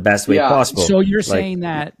in the best way possible. So you're saying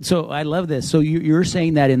that. So I love this. So you're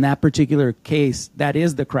saying that in that particular case, that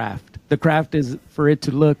is the craft. The craft is for it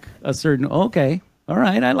to look a certain. Okay, all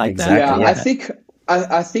right, I like that. Yeah,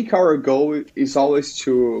 I think our goal is always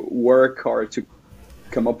to work hard to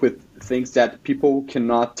come up with things that people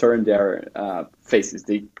cannot turn their faces.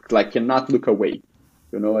 They cannot look away.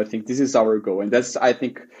 I think this is our goal, and that's, I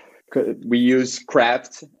think, we use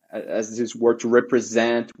craft as this word to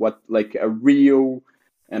represent what a real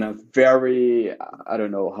and a very, I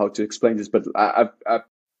don't know how to explain this, but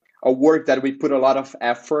a work that we put a lot of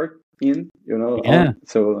effort in,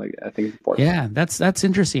 so I think it's important. Yeah, that's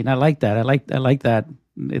interesting. I like that. I like that.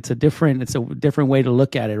 It's a different way to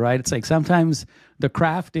look at it, right? It's like sometimes the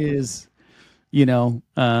craft is, No,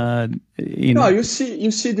 you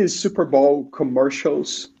see these Super Bowl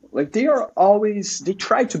commercials, they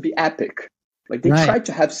try to be epic. They try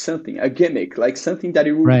to have something, a gimmick, something that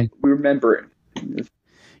you will remember.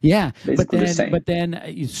 Yeah, but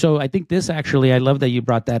then, so I think this actually, I love that you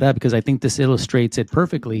brought that up because I think this illustrates it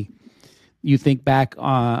perfectly. You think back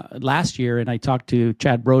last year, and I talked to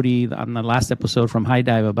Chad Brody on the last episode from High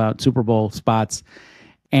Dive about Super Bowl spots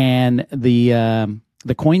and the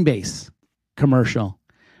Coinbase commercial,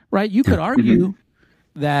 right? You could argue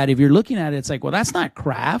that if you're looking at it, it's like, well, that's not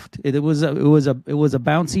craft. It was a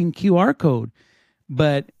bouncing QR code,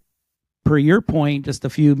 but per your point just a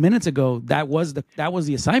few minutes ago, that was the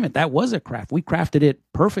assignment. That was a craft. We crafted it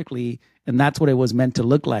perfectly, and that's what it was meant to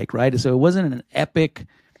look like, right? So it wasn't an epic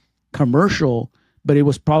commercial, but it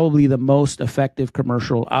was probably the most effective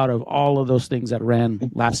commercial out of all of those things that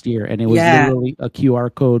ran last year, and it was literally a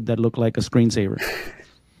QR code that looked like a screensaver.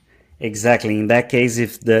 Exactly. In that case,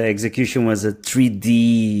 if the execution was a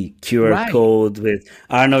 3D QR code with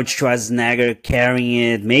Arnold Schwarzenegger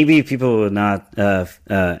carrying it, maybe people would not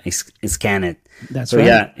scan it. That's so right.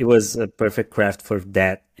 Yeah, it was a perfect craft for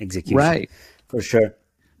that execution. Right. For sure.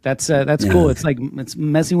 That's cool. It's like it's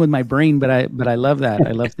messing with my brain, but I love that.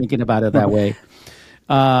 I love thinking about it that way.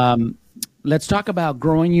 Let's talk about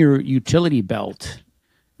growing your utility belt.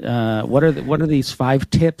 What are these 5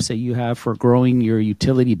 tips that you have for growing your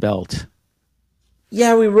utility belt?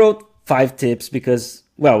 Yeah, we wrote 5 tips because,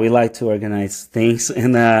 well, we like to organize things.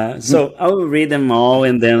 And so I will read them all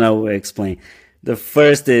and then I will explain. The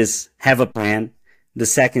first is have a plan. The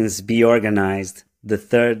second is be organized. The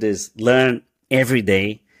third is learn every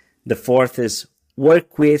day. The fourth is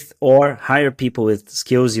work with or hire people with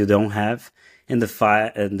skills you don't have. And the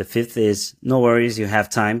fifth is no worries, you have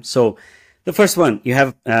time. So the first one, you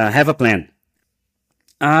have a plan.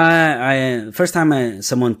 First time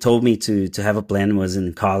someone told me to have a plan was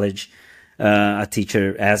in college. A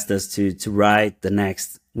teacher asked us to write the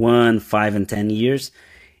next 1, 5, and 10 years.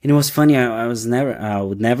 And it was funny. I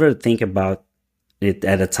would never think about it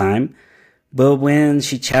at a time. But when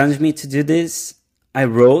she challenged me to do this, I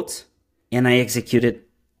wrote and I executed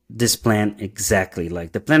this plan exactly.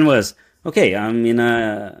 Like the plan was, okay, I'm in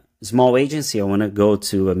a small agency. I want to go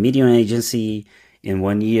to a medium agency in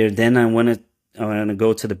 1 year. Then I want to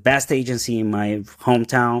go to the best agency in my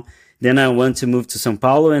hometown. Then I want to move to São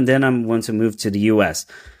Paulo, and then I want to move to the US.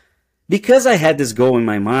 Because I had this goal in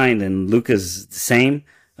my mind, and Lucas the same,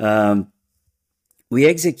 we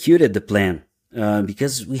executed the plan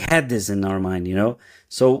because we had this in our mind,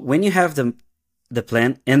 So when you have the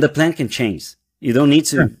plan, and the plan can change. You don't need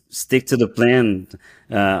to stick to the plan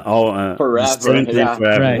forever.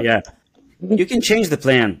 Forever. Right. Yeah, you can change the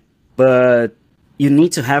plan, but you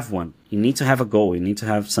need to have one. You need to have a goal. You need to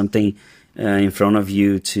have something in front of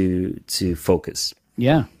you to focus.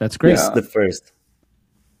 Yeah, that's great. That's the first.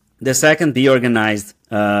 The second, be organized.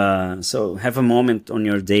 So have a moment on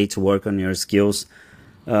your day to work on your skills.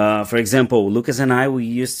 For example, Lucas and I, we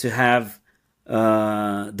used to have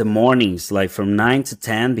the mornings, like from 9 to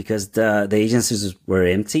 10, because the agencies were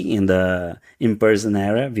empty in the in-person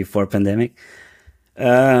era before pandemic.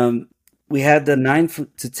 We had the 9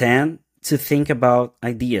 to 10 to think about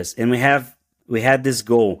ideas. And we had this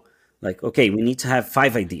goal, like, okay, we need to have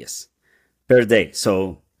 5 ideas per day.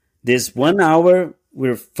 So this 1 hour,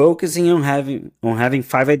 we're focusing on having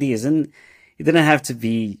 5 ideas, and it didn't have to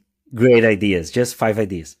be great ideas, just 5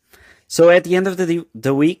 ideas. So at the end of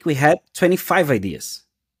the week, we had 25 ideas.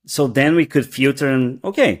 So then we could filter and,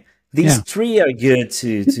 okay, these 3 are good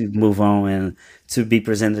to move on and to be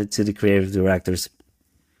presented to the creative directors.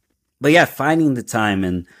 But yeah, finding the time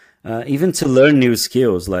and even to learn new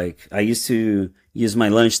skills. Like I used to use my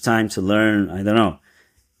lunchtime to learn, I don't know,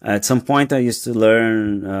 at some point, I used to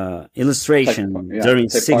learn illustration during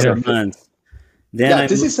 6 months. Then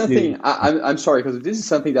this is something. I'm sorry, because this is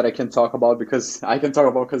something that I can talk about, because I can talk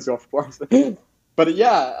about Kazuo, of course. But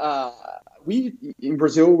yeah, we in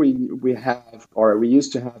Brazil we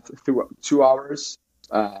used to have 2 hours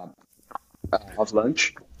of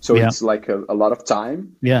lunch, so it's like a lot of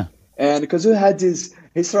time. Yeah. And Kazuo had this,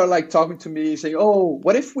 he started like talking to me saying, oh,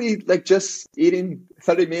 what if we like just eat in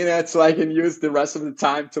 30 minutes so I can use the rest of the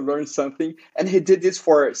time to learn something? And he did this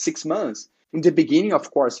for 6 months. In the beginning, of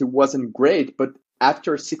course, it wasn't great, but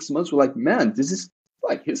after 6 months, we're like, man, this is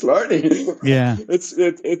like he's learning. Yeah.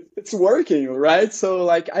 It's working, right? So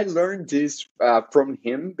like I learned this from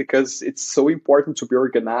him, because it's so important to be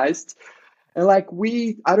organized. And like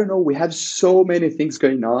I don't know, we have so many things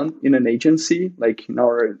going on in an agency, like in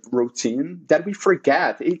our routine, that we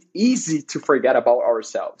forget. It's easy to forget about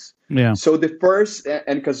ourselves. Yeah. So the first,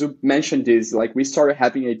 and Kazu mentioned this, like we started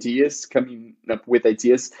having ideas, coming up with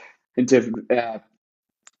ideas in the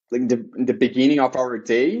beginning of our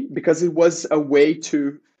day, because it was a way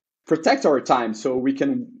to protect our time, so we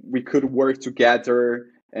could work together,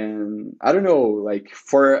 and I don't know, like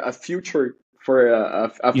for a future. For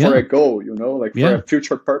a goal, like for a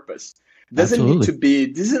future purpose. Doesn't need to be.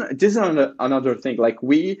 This is another thing. Like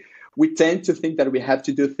we tend to think that we have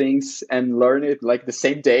to do things and learn it like the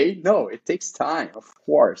same day. No, it takes time, of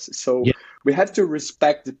course. So we have to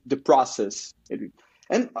respect the process,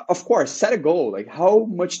 and of course set a goal. Like how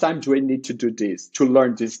much time do I need to do this, to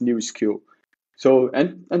learn this new skill? So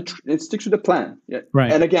and stick to the plan. Yeah.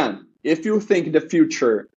 Right. And again, if you think in the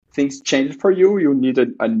future things change for you, you need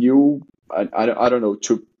a new. I don't know,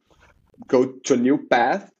 to go to a new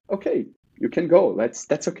path. Okay, you can go. That's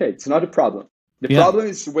okay. It's not a problem. The problem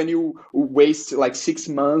is when you waste like 6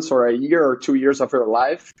 months or a year or 2 years of your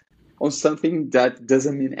life on something that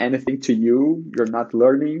doesn't mean anything to you. You're not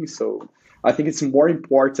learning. So I think it's more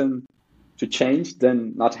important to change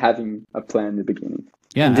than not having a plan in the beginning.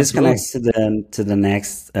 Yeah, and this connects to the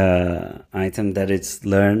next item, that it's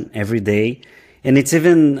learn every day. And it's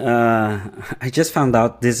even, I just found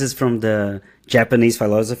out this is from the Japanese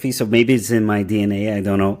philosophy, so maybe it's in my DNA, I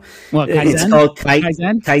don't know. Well, Kaizen? It's called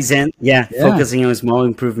Kaizen. Yeah, focusing on small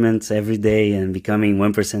improvements every day and becoming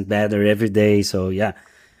 1% better every day. So yeah,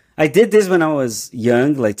 I did this when I was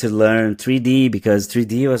young, like to learn 3D, because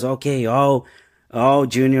 3D was okay. All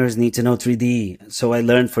juniors need to know 3D. So I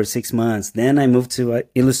learned for 6 months. Then I moved to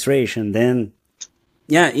illustration. Then,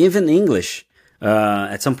 yeah, even English.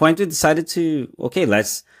 At some point we decided to, okay,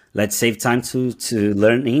 let's save time to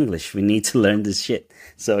learn English. We need to learn this shit.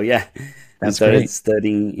 So yeah, I started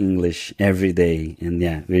studying English every day, and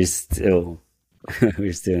yeah, we're still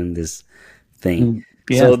in this thing.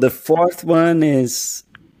 So the fourth one is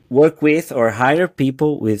work with or hire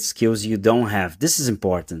people with skills you don't have. This is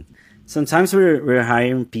important. Sometimes we're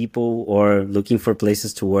hiring people or looking for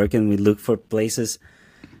places to work, and we look for places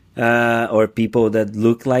or people that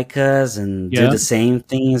look like us and do the same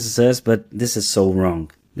thing as us, but this is so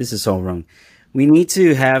wrong. We need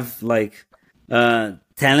to have like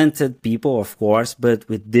talented people, of course, but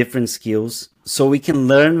with different skills, so we can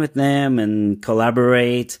learn with them and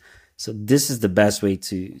collaborate. So this is the best way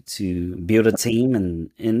to build a team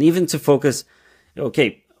and even to focus,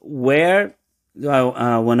 okay, where do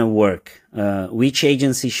I want to work? Which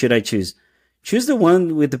agency should I choose? Choose the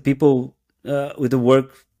one with the people, with the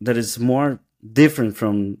work that is more different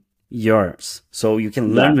from yours, so you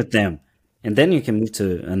can learn with them, and then you can move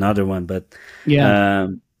to another one. But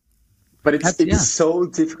but it's so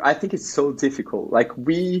difficult. I think it's so difficult. Like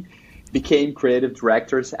we became creative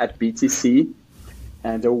directors at BTC,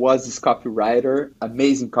 and there was this copywriter,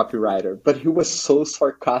 amazing copywriter, but he was so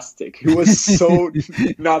sarcastic. He was so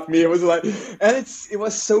not me. It was like, and it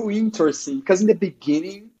was so interesting because in the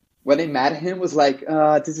beginning, when I met him, was like,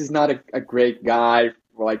 this is not a great guy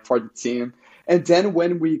like for the team. And then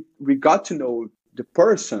when we got to know the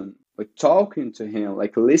person, like talking to him,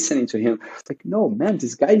 like listening to him, like, no man,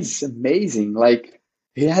 this guy is amazing. Like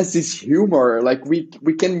he has this humor. Like we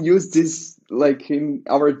can use this like in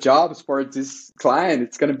our jobs for this client.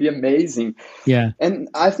 It's gonna be amazing. Yeah. And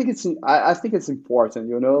I think it's important,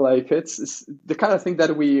 like it's the kind of thing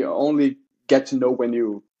that we only get to know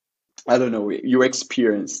when I don't know, you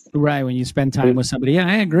experienced. Right, when you spend time with somebody. Yeah,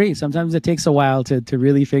 I agree. Sometimes it takes a while to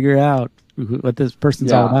really figure out what this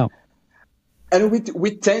person's all about. And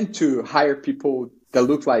we tend to hire people that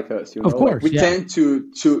look like us, Of course, we tend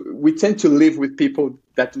to live with people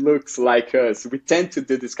that looks like us. We tend to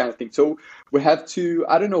do this kind of thing. So we have to,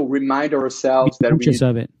 I don't know, remind ourselves that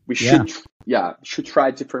we should try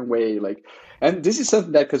a different way. Like, and this is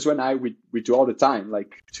something that Kazuo and I we do all the time.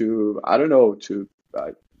 Like to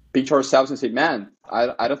pitch ourselves and say, man,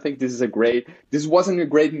 I don't think this wasn't a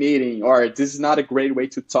great meeting, or this is not a great way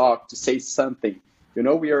to talk, to say something.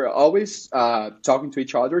 We are always talking to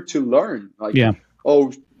each other to learn. Like,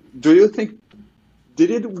 oh, do you think,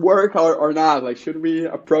 did it work or not? Like, should we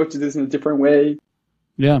approach this in a different way?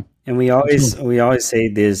 Yeah. And we always say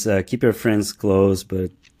this, keep your friends close,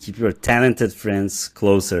 but keep your talented friends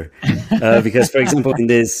closer. Because, for example, in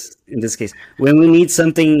this case, when we need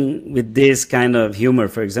something with this kind of humor,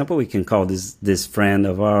 for example, we can call this friend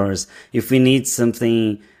of ours. If we need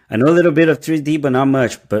something, I know a little bit of 3D, but not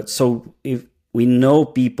much. But so if we know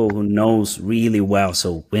people who knows really well,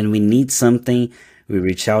 so when we need something, we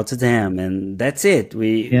reach out to them, and that's it.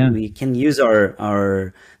 We can use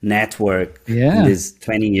our network in these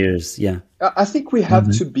 20 years. Yeah, I think we have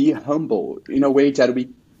to be humble in a way that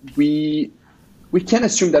we can't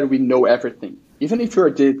assume that we know everything. Even if you're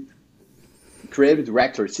the creative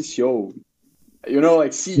director, CCO,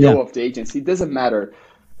 like CEO of the agency, it doesn't matter,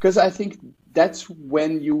 because I think that's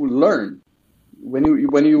when you learn. When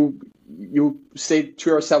you say to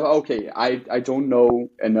yourself, okay, I don't know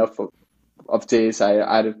enough of this.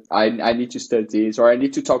 I need to study this, or I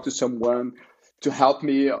need to talk to someone to help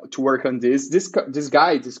me to work on this. This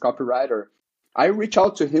guy, this copywriter, I reach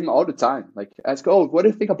out to him all the time. Like, ask, oh, what do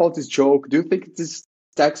you think about this joke? Do you think this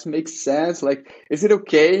text makes sense? Like, is it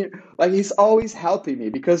okay? Like, he's always helping me,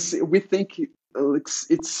 because we think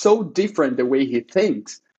it's so different the way he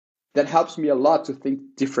thinks. That helps me a lot to think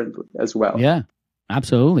differently as well. Yeah,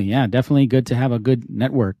 absolutely. Yeah, definitely good to have a good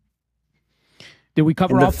network. Did we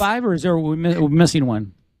cover all five, or is there we're missing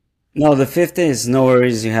one? No, the fifth is no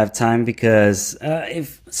worries, you have time, because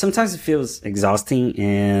if sometimes it feels exhausting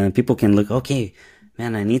and people can look, okay,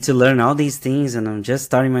 man, I need to learn all these things and I'm just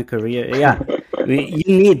starting my career. Yeah,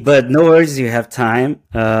 you need, but no worries, you have time.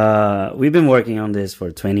 We've been working on this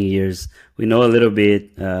for 20 years. We know a little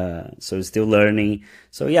bit, so we're still learning.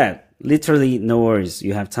 So yeah, literally no worries,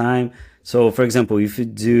 you have time. So for example, if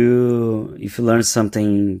you learn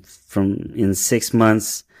something in 6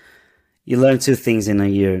 months, you learn 2 things in a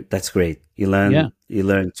year. That's great. You learn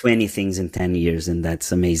 20 things in 10 years, and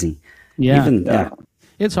that's amazing. Yeah.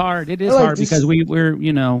 It's hard. It is hard because we're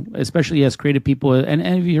especially as creative people, and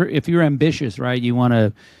if you're ambitious, right? You want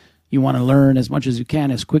to learn as much as you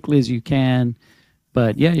can, as quickly as you can.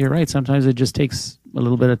 But yeah, you're right. Sometimes it just takes a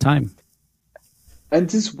little bit of time. And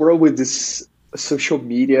this world with this social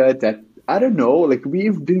media, that I don't know, like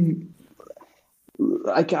we've been,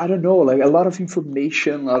 like I don't know, like a lot of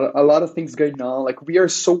information, a lot of things going on. Like we are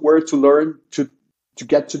so worried to learn to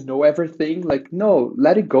get to know everything. Like no,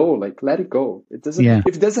 let it go. Like let it go. It doesn't.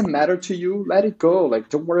 If it doesn't matter to you, let it go. Like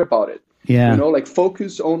don't worry about it. Yeah. Like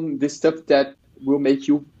focus on the stuff that will make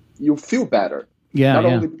you feel better. Yeah. Not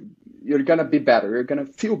only you're gonna be better, you're gonna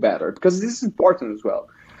feel better, because this is important as well.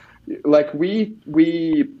 Like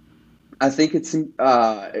I think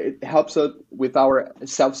it helps us with our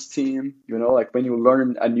self-esteem. Like when you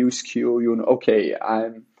learn a new skill, okay,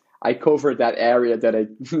 I cover that area that I.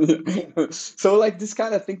 So like this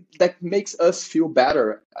kind of thing that makes us feel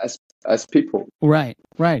better as people. Right.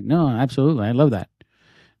 No, absolutely. I love that.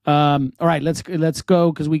 All right, let's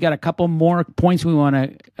go, because we got a couple more points we want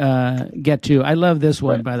to get to. I love this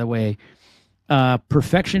one, by the way.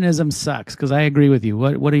 Perfectionism sucks, because I agree with you.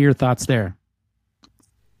 What are your thoughts there?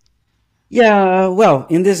 Yeah, well,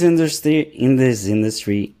 in this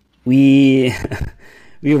industry, we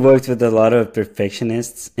we worked with a lot of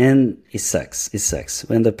perfectionists, and it sucks. It sucks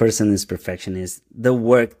when the person is perfectionist. The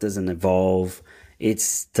work doesn't evolve.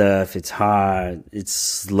 It's tough. It's hard. It's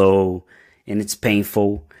slow, and it's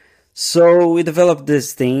painful. So we developed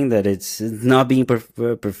this thing that it's not being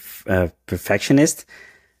perfectionist,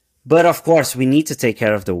 but of course we need to take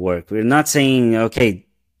care of the work. We're not saying, okay,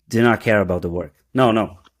 do not care about the work.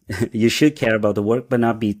 No. You should care about the work, but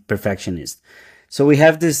not be perfectionist. So we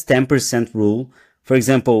have this 10% rule. For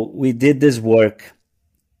example, we did this work.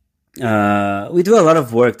 We do a lot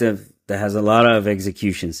of work that has a lot of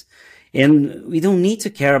executions, and we don't need to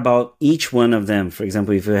care about each one of them. For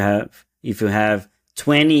example, if you have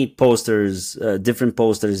 20 posters, different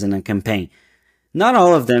posters in a campaign, not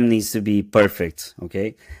all of them needs to be perfect,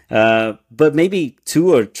 okay? But maybe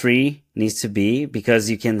 2 or 3 needs to be, because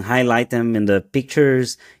you can highlight them in the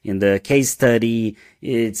pictures, in the case study.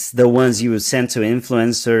 It's the ones you send to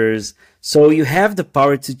influencers. So you have the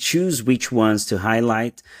power to choose which ones to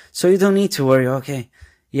highlight. So you don't need to worry, okay,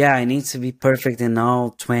 yeah, I need to be perfect in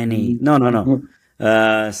all 20. No.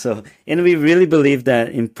 And we really believe that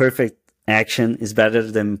imperfect action is better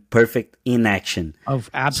than perfect inaction.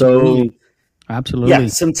 Absolutely. So, absolutely. Yeah,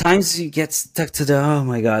 sometimes you get stuck to the, oh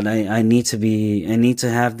my God, I need to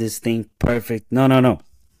have this thing perfect. No.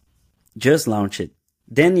 Just launch it.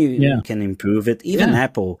 Then you can improve it. Even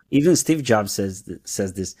Apple, even Steve Jobs said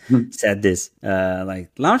this,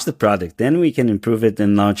 like, launch the product, then we can improve it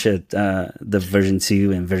and launch it, the version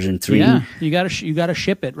 2 and version 3. Yeah, you gotta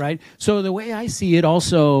ship it, right? So the way I see it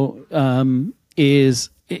also is,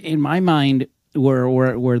 in my mind,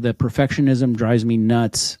 where the perfectionism drives me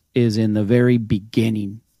nuts is in the very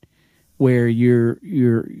beginning, where you're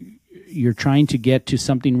trying to get to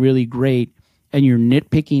something really great and you're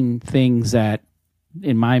nitpicking things that,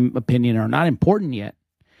 in my opinion, are not important yet,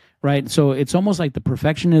 right? So it's almost like the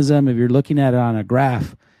perfectionism, if you're looking at it on a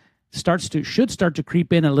graph, should start to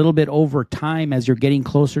creep in a little bit over time as you're getting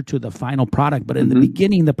closer to the final product. But in the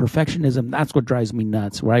beginning, the perfectionism, that's what drives me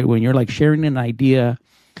nuts, right? When you're like sharing an idea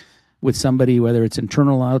with somebody, whether it's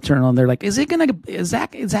internal or external, and they're like, is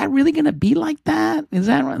that really gonna be like that? Is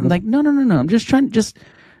that right? Like, no. I'm just trying to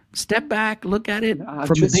step back, look at it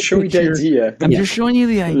from just the showing the idea. I'm just showing you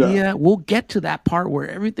the idea. Yeah. We'll get to that part where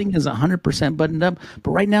everything is 100% buttoned up.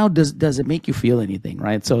 But right now, does it make you feel anything,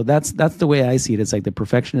 right? So that's the way I see it. It's like the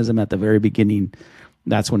perfectionism at the very beginning.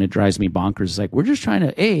 That's when it drives me bonkers. It's like, we're just trying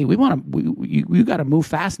to, we got to move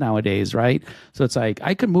fast nowadays, right? So it's like,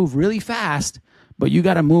 I can move really fast, but you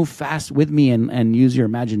got to move fast with me and use your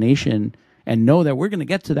imagination and know that we're going to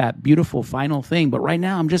get to that beautiful final thing. But right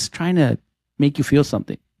now, I'm just trying to make you feel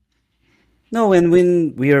something. No, and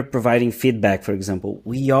when we are providing feedback, for example,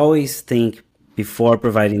 we always think before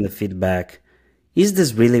providing the feedback, is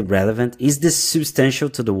this really relevant? Is this substantial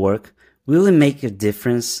to the work? Will it make a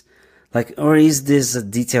difference? Like, or is this a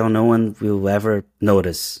detail no one will ever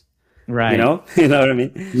notice? Right. You know what I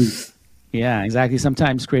mean? Yeah, exactly.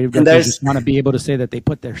 Sometimes creative directors just want to be able to say that they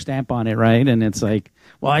put their stamp on it, right? And it's like,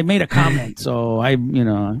 well, I made a comment, so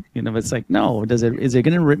it's like, no, is it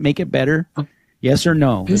going to make it better? Yes or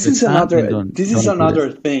no? This is another thing. This is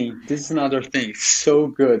another thing. So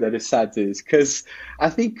good that you said this, because I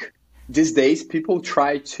think these days people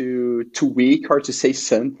try to tweak or to say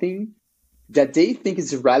something that they think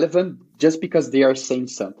is relevant just because they are saying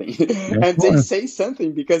something, and they say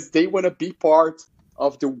something because they want to be part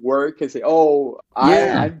of the work and say, "Oh,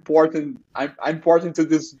 I'm important. I'm important to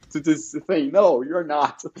this thing." No, you're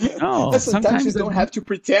not. No, sometimes you don't have to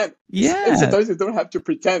pretend. Yeah, and sometimes you don't have to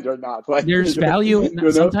pretend or not. Like, there's value.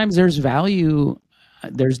 Sometimes there's value.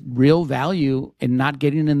 There's real value in not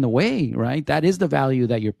getting in the way, right? That is the value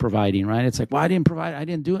that you're providing, right? It's like, well, I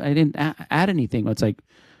didn't add anything. It's like,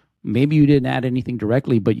 maybe you didn't add anything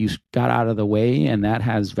directly, but you got out of the way, and that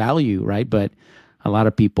has value, right? But a lot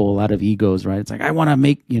of people, a lot of egos, right? It's like, I want to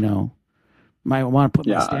make, I want to put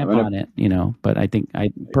my stamp on it, but I think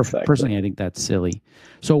personally, I think that's silly.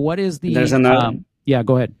 So what is the, there's another,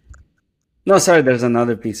 go ahead. No, sorry, there's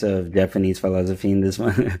another piece of Japanese philosophy in this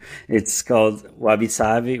one. It's called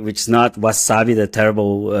wabi-sabi, which is not wasabi, the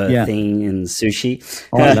terrible thing in sushi.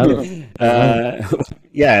 Oh, I love it.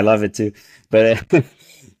 Yeah, I love it too. But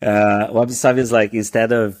wabi-sabi is like,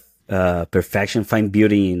 instead of perfection, find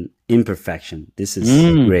beauty in imperfection. This is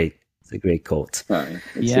great. It's a great quote.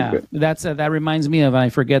 That reminds me of, I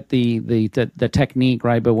forget the technique,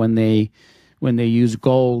 right? But when they use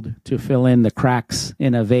gold to fill in the cracks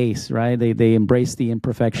in a vase, right? They embrace the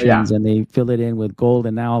imperfections and they fill it in with gold,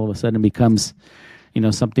 and now all of a sudden it becomes,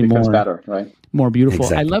 something more better, right? More beautiful.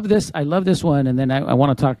 Exactly. I love this one, and then I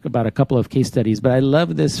want to talk about a couple of case studies. But I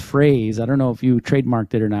love this phrase. I don't know if you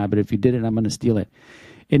trademarked it or not, but if you did it, I'm going to steal it.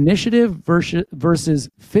 Initiative versus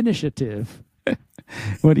finishative.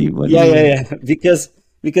 What do you? Yeah. Because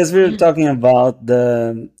we're talking about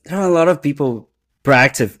there are a lot of people,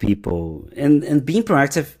 proactive people, and being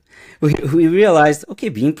proactive. we realized, okay,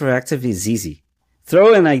 being proactive is easy.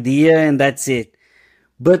 Throw an idea and that's it.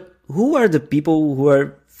 But who are the people who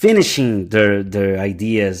are finishing their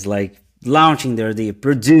ideas, like launching their idea,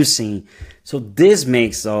 producing? So this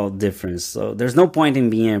makes all difference. So there's no point in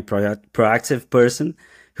being a proactive person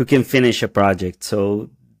who can finish a project. So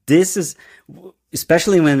this is,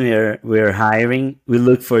 especially when we're hiring, we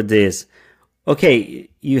look for this. Okay,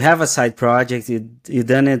 you have a side project, you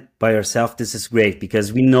done it by yourself. This is great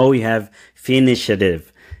because we know you have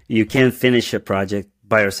initiative. You can finish a project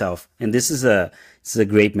by yourself, and this is a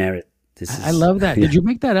great merit. I love that. Yeah. Did you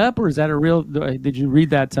make that up, or is that a real? Did you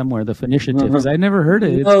read that somewhere? The initiative, because I never heard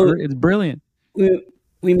it. It's brilliant.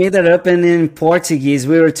 We made that up, and in Portuguese,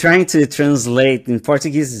 we were trying to translate. In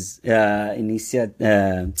Portuguese,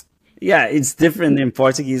 it's different in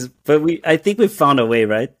Portuguese, but I think we found a way,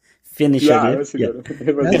 right?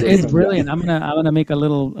 It's brilliant. I'm gonna make a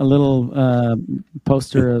little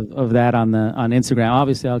poster of that on Instagram.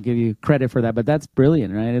 Obviously, I'll give you credit for that, but that's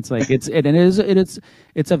brilliant, right? It's like it's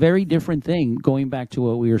a very different thing. Going back to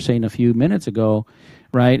what we were saying a few minutes ago,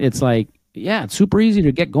 right? It's like, yeah, it's super easy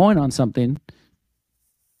to get going on something.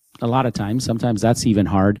 A lot of times, sometimes that's even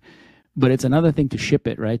hard. But it's another thing to ship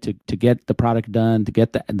it, right? To get the product done, to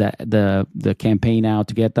get the campaign out,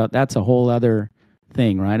 to get that's a whole other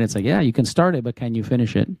thing, right? It's like, yeah, you can start it, but can you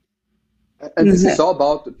finish it? And this is all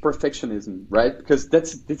about perfectionism, right? Because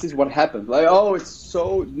this is what happens. Like, oh, it's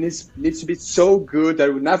needs to be so good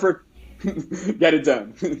that we'll never get it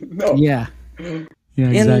done. No. Yeah,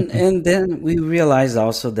 exactly. And then we realized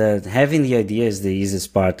also that having the idea is the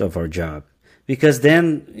easiest part of our job. Because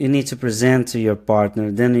then you need to present to your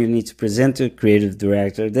partner, then you need to present to a creative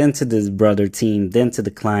director, then to the broader team, then to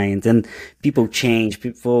the client, and people change,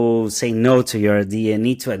 people say no to your idea,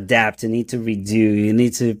 need to adapt, you need to redo, you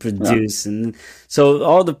need to produce. Yeah. And so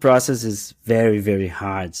all the process is very, very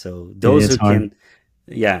hard. So those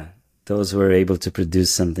those who are able to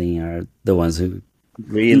produce something are the ones who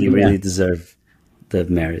really deserve the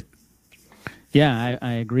merit. Yeah,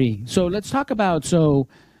 I agree. So let's talk about,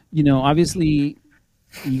 obviously,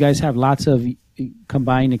 you guys have lots of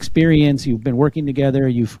combined experience. You've been working together.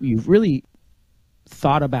 You've really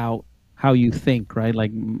thought about how you think, right?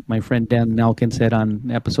 Like my friend Dan Nelkin said on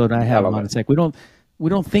an episode I have on, it's like we don't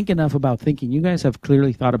think enough about thinking. You guys have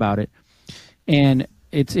clearly thought about it, and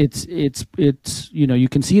it's you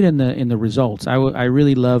can see it in the results. I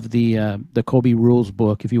really love the Kobe Rules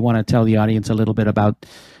book. If you want to tell the audience a little bit about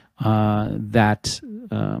that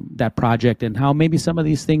project and how maybe some of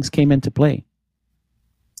these things came into play.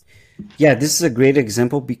 Yeah, this is a great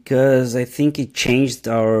example because I think it changed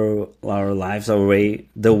our lives,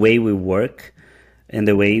 the way we work and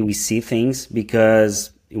the way we see things,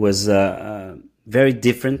 because it was very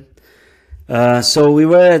different. So we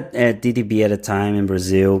were at DDB at a time in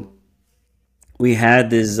Brazil. We had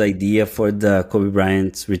this idea for the Kobe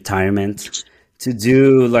Bryant's retirement, to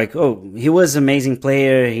do he was an amazing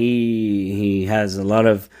player. He has a lot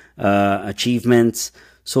of achievements.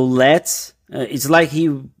 So it's like he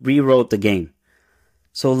rewrote the game.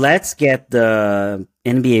 So let's get the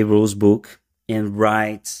NBA rules book and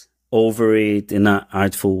write over it in an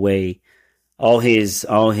artful way. All his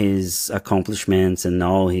accomplishments and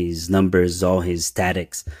all his numbers, all his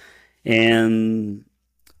statics. And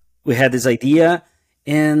we had this idea,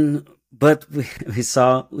 but we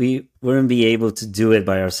saw we wouldn't be able to do it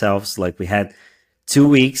by ourselves. Like we had 2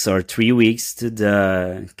 weeks or 3 weeks to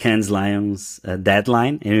the Cannes Lions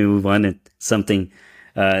deadline, and we wanted something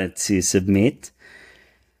to submit.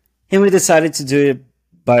 And we decided to do it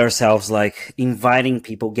by ourselves, like inviting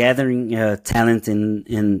people, gathering talent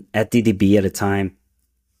at DDB at a time.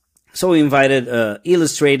 So we invited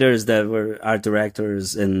illustrators that were art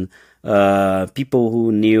directors and people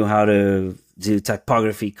who knew how to do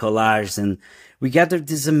typography, collage, and we gathered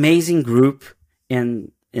this amazing group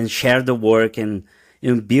and shared the work and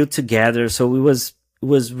built together. So it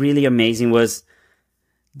was really amazing. It was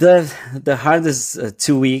the hardest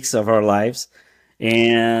 2 weeks of our lives,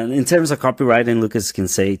 and in terms of copywriting, Lucas can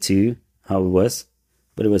say too how it was,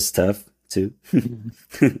 but it was tough too.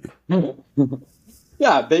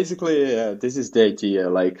 Yeah, basically, this is the idea.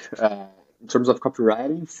 In terms of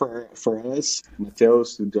copywriting, for us,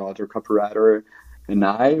 Mateus, the other copywriter, and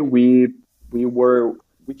I, we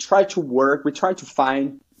try to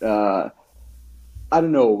find,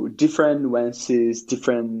 different nuances,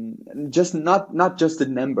 just not just the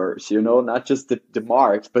numbers, not just the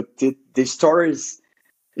marks, but the stories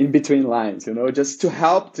in between lines, just to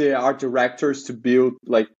help the art directors to build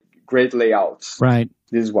great layouts. Right.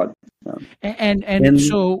 This is what. So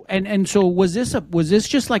was this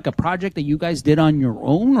just like a project that you guys did on your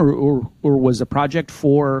own, or was a project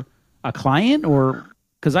for a client, or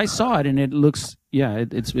because I saw it and it looks,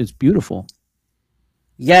 it's beautiful.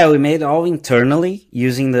 Yeah, we made all internally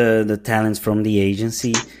using the talents from the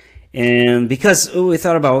agency. And because we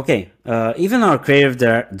thought about, okay, even our creative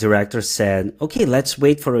director said, okay, let's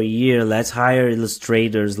wait for a year, let's hire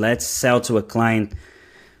illustrators, let's sell to a client.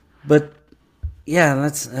 But yeah,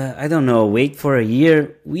 let's, I don't know, wait for a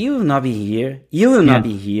year. We will not be here. You will not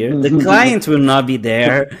be here. The client will not be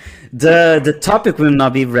there. The topic will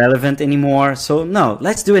not be relevant anymore. So no,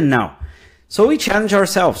 let's do it now. So we challenge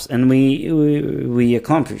ourselves and we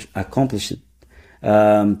accomplished it.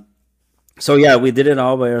 So yeah, we did it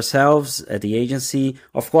all by ourselves at the agency.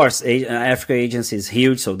 Of course, Africa agency is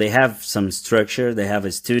huge, so they have some structure. They have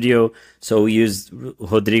a studio. So we used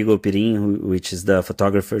Rodrigo Pirin, which is the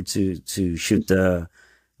photographer, to shoot the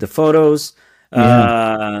photos.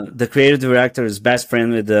 The creative director is best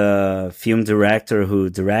friend with the film director who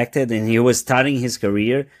directed, and he was starting his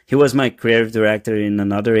career. He was my creative director in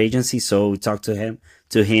another agency, so we talked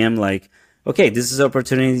to him like, okay, this is an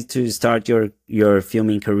opportunity to start your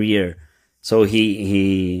filming career. So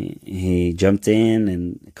he jumped in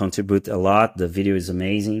and contributed a lot. The video is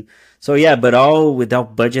amazing. So yeah, but all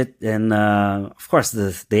without budget. And of course,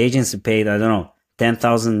 the agency paid, I don't know,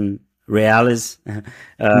 10,000 reales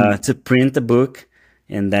to print the book,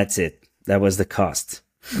 and that's it. That was the cost.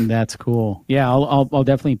 That's cool. Yeah, I'll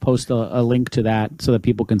definitely post a link to that so that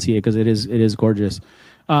people can see it, because it is gorgeous.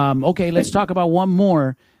 Okay, let's talk about one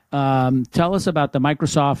more. Tell us about the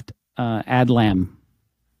Microsoft AdLam.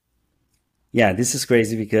 Yeah, this is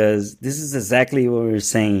crazy because this is exactly what we were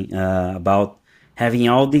saying about having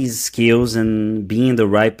all these skills and being in the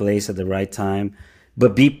right place at the right time,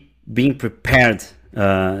 but being prepared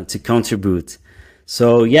to contribute.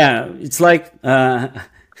 So yeah, it's like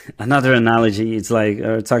another analogy. It's like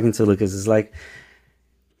talking to Lucas. It's like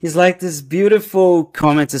this beautiful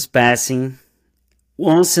comet is passing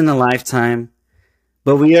once in a lifetime,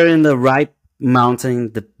 but we are in the right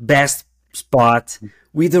mountain, the best spot,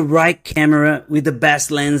 with the right camera, with the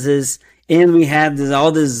best lenses, and we have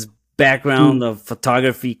all this background of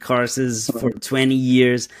photography courses for 20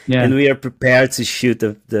 years, and we are prepared to shoot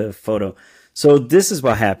the photo. So this is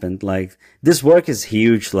what happened. Like, this work is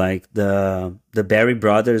huge. Like the Barry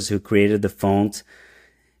brothers who created the font,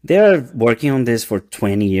 they are working on this for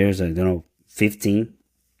 20 years. I don't know, 15.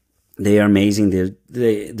 They are amazing.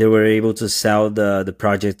 They were able to sell the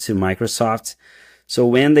project to Microsoft. So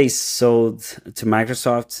when they sold to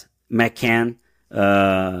Microsoft, McCann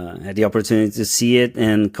had the opportunity to see it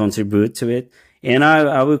and contribute to it. And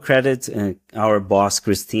I will credit our boss,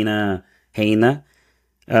 Christina Reina.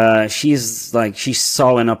 She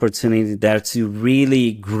saw an opportunity there to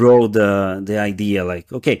really grow the idea.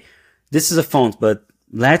 Like, okay, this is a font, but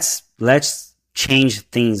let's change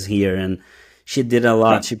things here. And she did a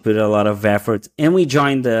lot. She put a lot of effort. And we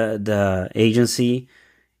joined the agency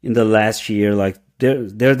in the last year. Like,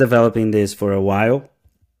 they're developing this for a while.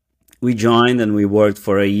 We joined and we worked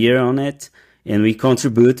for a year on it, and we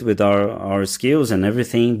contribute with our skills and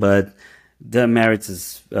everything, but the merit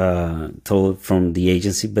is told from the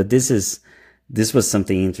agency. But this was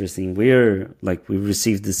something interesting. We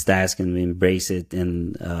received this task and we embraced it,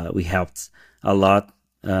 and we helped a lot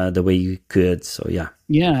the way you could. So yeah.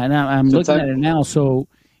 Yeah, and I'm looking at it now. So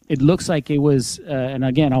it looks like it was, and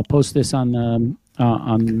again, I'll post this on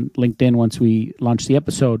LinkedIn once we launch the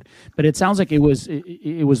episode. But it sounds like it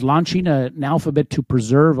was launching an alphabet to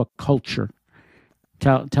preserve a culture.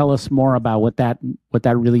 Tell us more about what that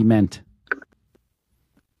really meant.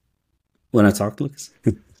 Want to talk, Lucas?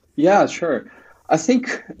 Yeah, sure. I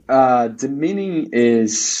think the meaning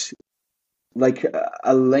is like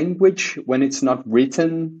a language. When it's not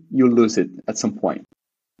written, you lose it at some point.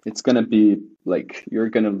 It's gonna be like you're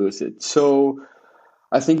gonna lose it. So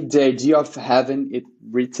I think the idea of having it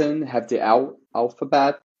written, have the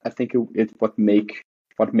alphabet, I think it what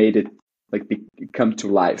made it like come to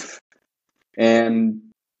life. And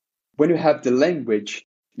when you have the language,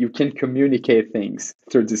 you can communicate things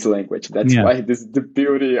through this language. That's why this is the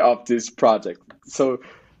beauty of this project. So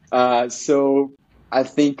I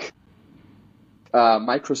think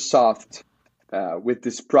Microsoft with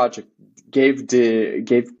this project gave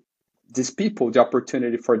these people the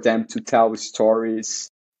opportunity for them to tell stories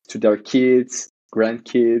to their kids,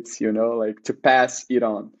 grandkids, like to pass it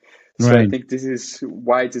on. So I think this is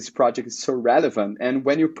why this project is so relevant. And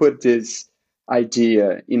when you put this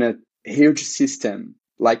idea in a huge system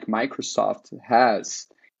like Microsoft has,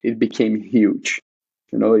 it became huge.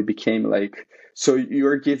 It became like, so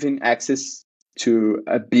you're giving access to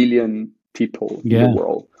 1 billion people in the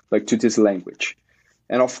world, like to this language.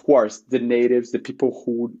 And of course, the natives, the people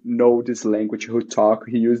who know this language, who talk,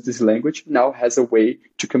 who use this language, now has a way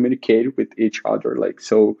to communicate with each other. Like,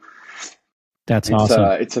 so That's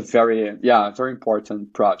awesome. It's a very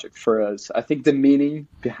important project for us. I think the meaning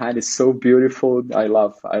behind is so beautiful. I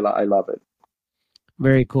love it.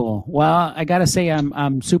 Very cool. Well, I gotta say,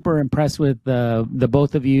 I'm super impressed with the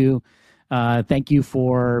both of you. Thank you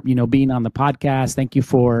for being on the podcast. Thank you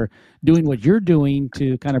for doing what you're doing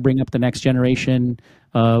to kind of bring up the next generation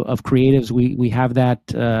of creatives. We have that.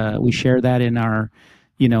 We share that in our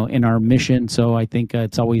in our mission. So I think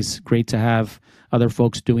it's always great to have other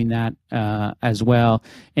folks doing that as well.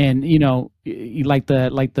 And like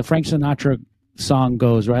the Frank Sinatra song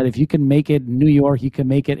goes, right? If you can make it in New York, you can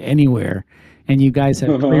make it anywhere. And you guys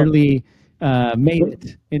have clearly made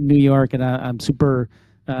it in New York, and I'm super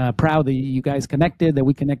proud that you guys connected, that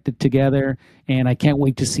we connected together, and I can't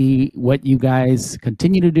wait to see what you guys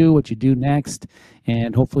continue to do, what you do next,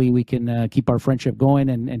 and hopefully we can keep our friendship going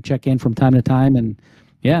and check in from time to time. And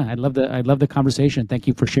yeah, I'd love the conversation. Thank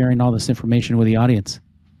you for sharing all this information with the audience.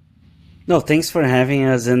 No, thanks for having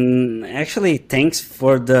us, and actually, thanks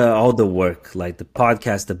for all the work, like the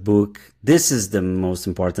podcast, the book. This is the most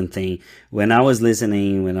important thing. When I was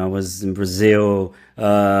listening, when I was in Brazil,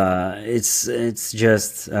 it's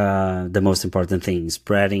just the most important thing,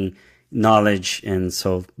 spreading knowledge. And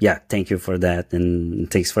so, yeah, thank you for that, and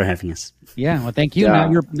thanks for having us. Yeah, well, thank you.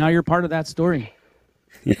 Yeah. Now you're part of that story.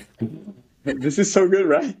 Yeah. This is so good,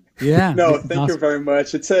 right? Yeah. No, thank you very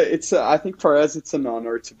much. I think for us, it's an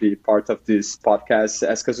honor to be part of this podcast.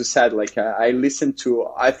 As Kazuo said, like I listened to,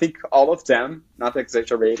 I think all of them, not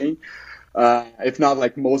exaggerating, if not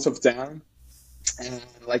like most of them. And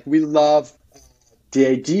like we love the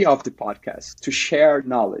idea of the podcast, to share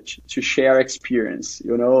knowledge, to share experience,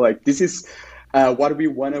 like this is what we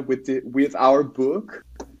wanted with our book,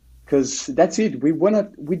 because that's it. We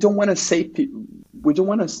don't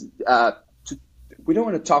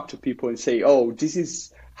want to talk to people and say, oh, this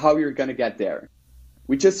is how you're going to get there.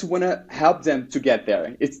 We just want to help them to get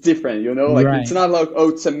there. It's different, like right. It's not like, oh,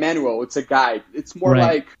 it's a manual, it's a guide. It's more right.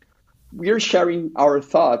 Like we're sharing our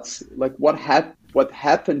thoughts, like what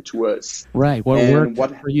happened to us. Right. What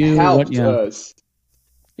worked for you, helped us.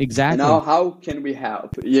 Exactly. Now, how can we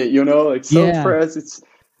help? Yeah, like, so yeah. For us,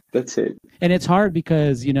 that's it. And it's hard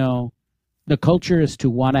because, the culture is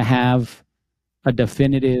to want to have a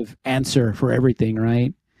definitive answer for everything,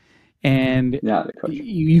 right? And yeah,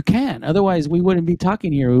 you can. Otherwise, we wouldn't be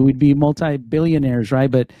talking here. We would be multi-billionaires, right?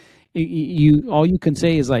 But all you can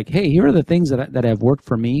say is like, hey, here are the things that have worked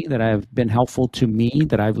for me, that have been helpful to me,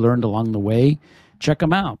 that I've learned along the way. Check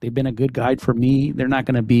them out. They've been a good guide for me. They're not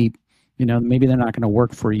going to be, maybe they're not going to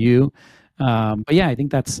work for you. But yeah, I think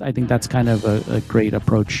that's kind of a great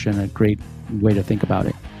approach and a great way to think about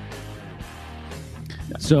it.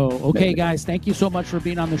 So, okay, guys, thank you so much for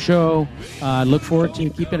being on the show. Look forward to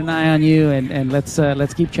keeping an eye on you, and let's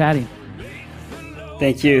keep chatting.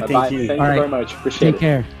 Thank you. Bye-bye. Thank you. Thank you very much. Appreciate it. Take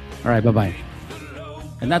care. All right, bye-bye.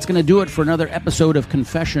 And that's going to do it for another episode of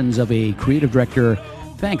Confessions of a Creative Director.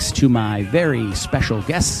 Thanks to my very special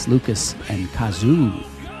guests, Lucas and Kazuo.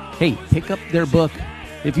 Hey, pick up their book.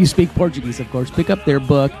 If you speak Portuguese, of course, pick up their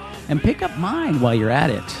book and pick up mine while you're at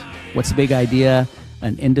it. What's the Big Idea?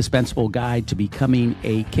 An indispensable guide to becoming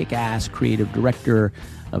a kick-ass creative director,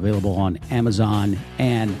 available on Amazon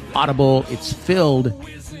and Audible. It's filled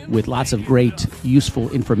with lots of great, useful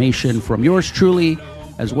information from yours truly,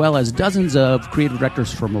 as well as dozens of creative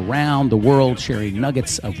directors from around the world sharing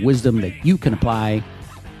nuggets of wisdom that you can apply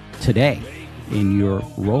today in your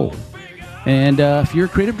role. And if you're a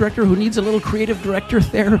creative director who needs a little creative director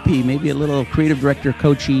therapy, maybe a little creative director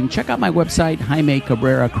coaching, check out my website,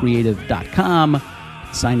 JaimeCabreraCreative.com.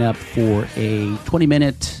 Sign up for a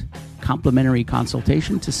 20-minute complimentary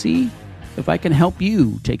consultation to see if I can help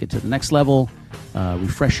you take it to the next level,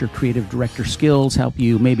 refresh your creative director skills, help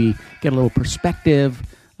you maybe get a little perspective.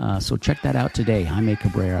 So check that out today,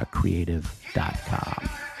 JaimeCabreraCreative.com.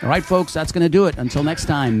 All right, folks, that's going to do it. Until next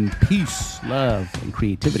time, peace, love, and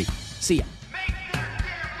creativity. See ya.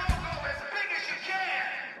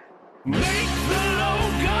 Make the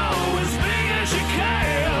logo as big as you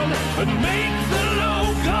can, and make the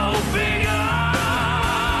logo bigger,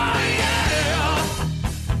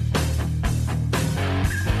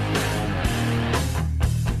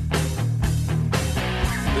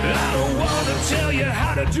 yeah. I don't want to tell you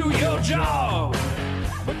how to do your job,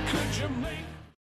 but could you make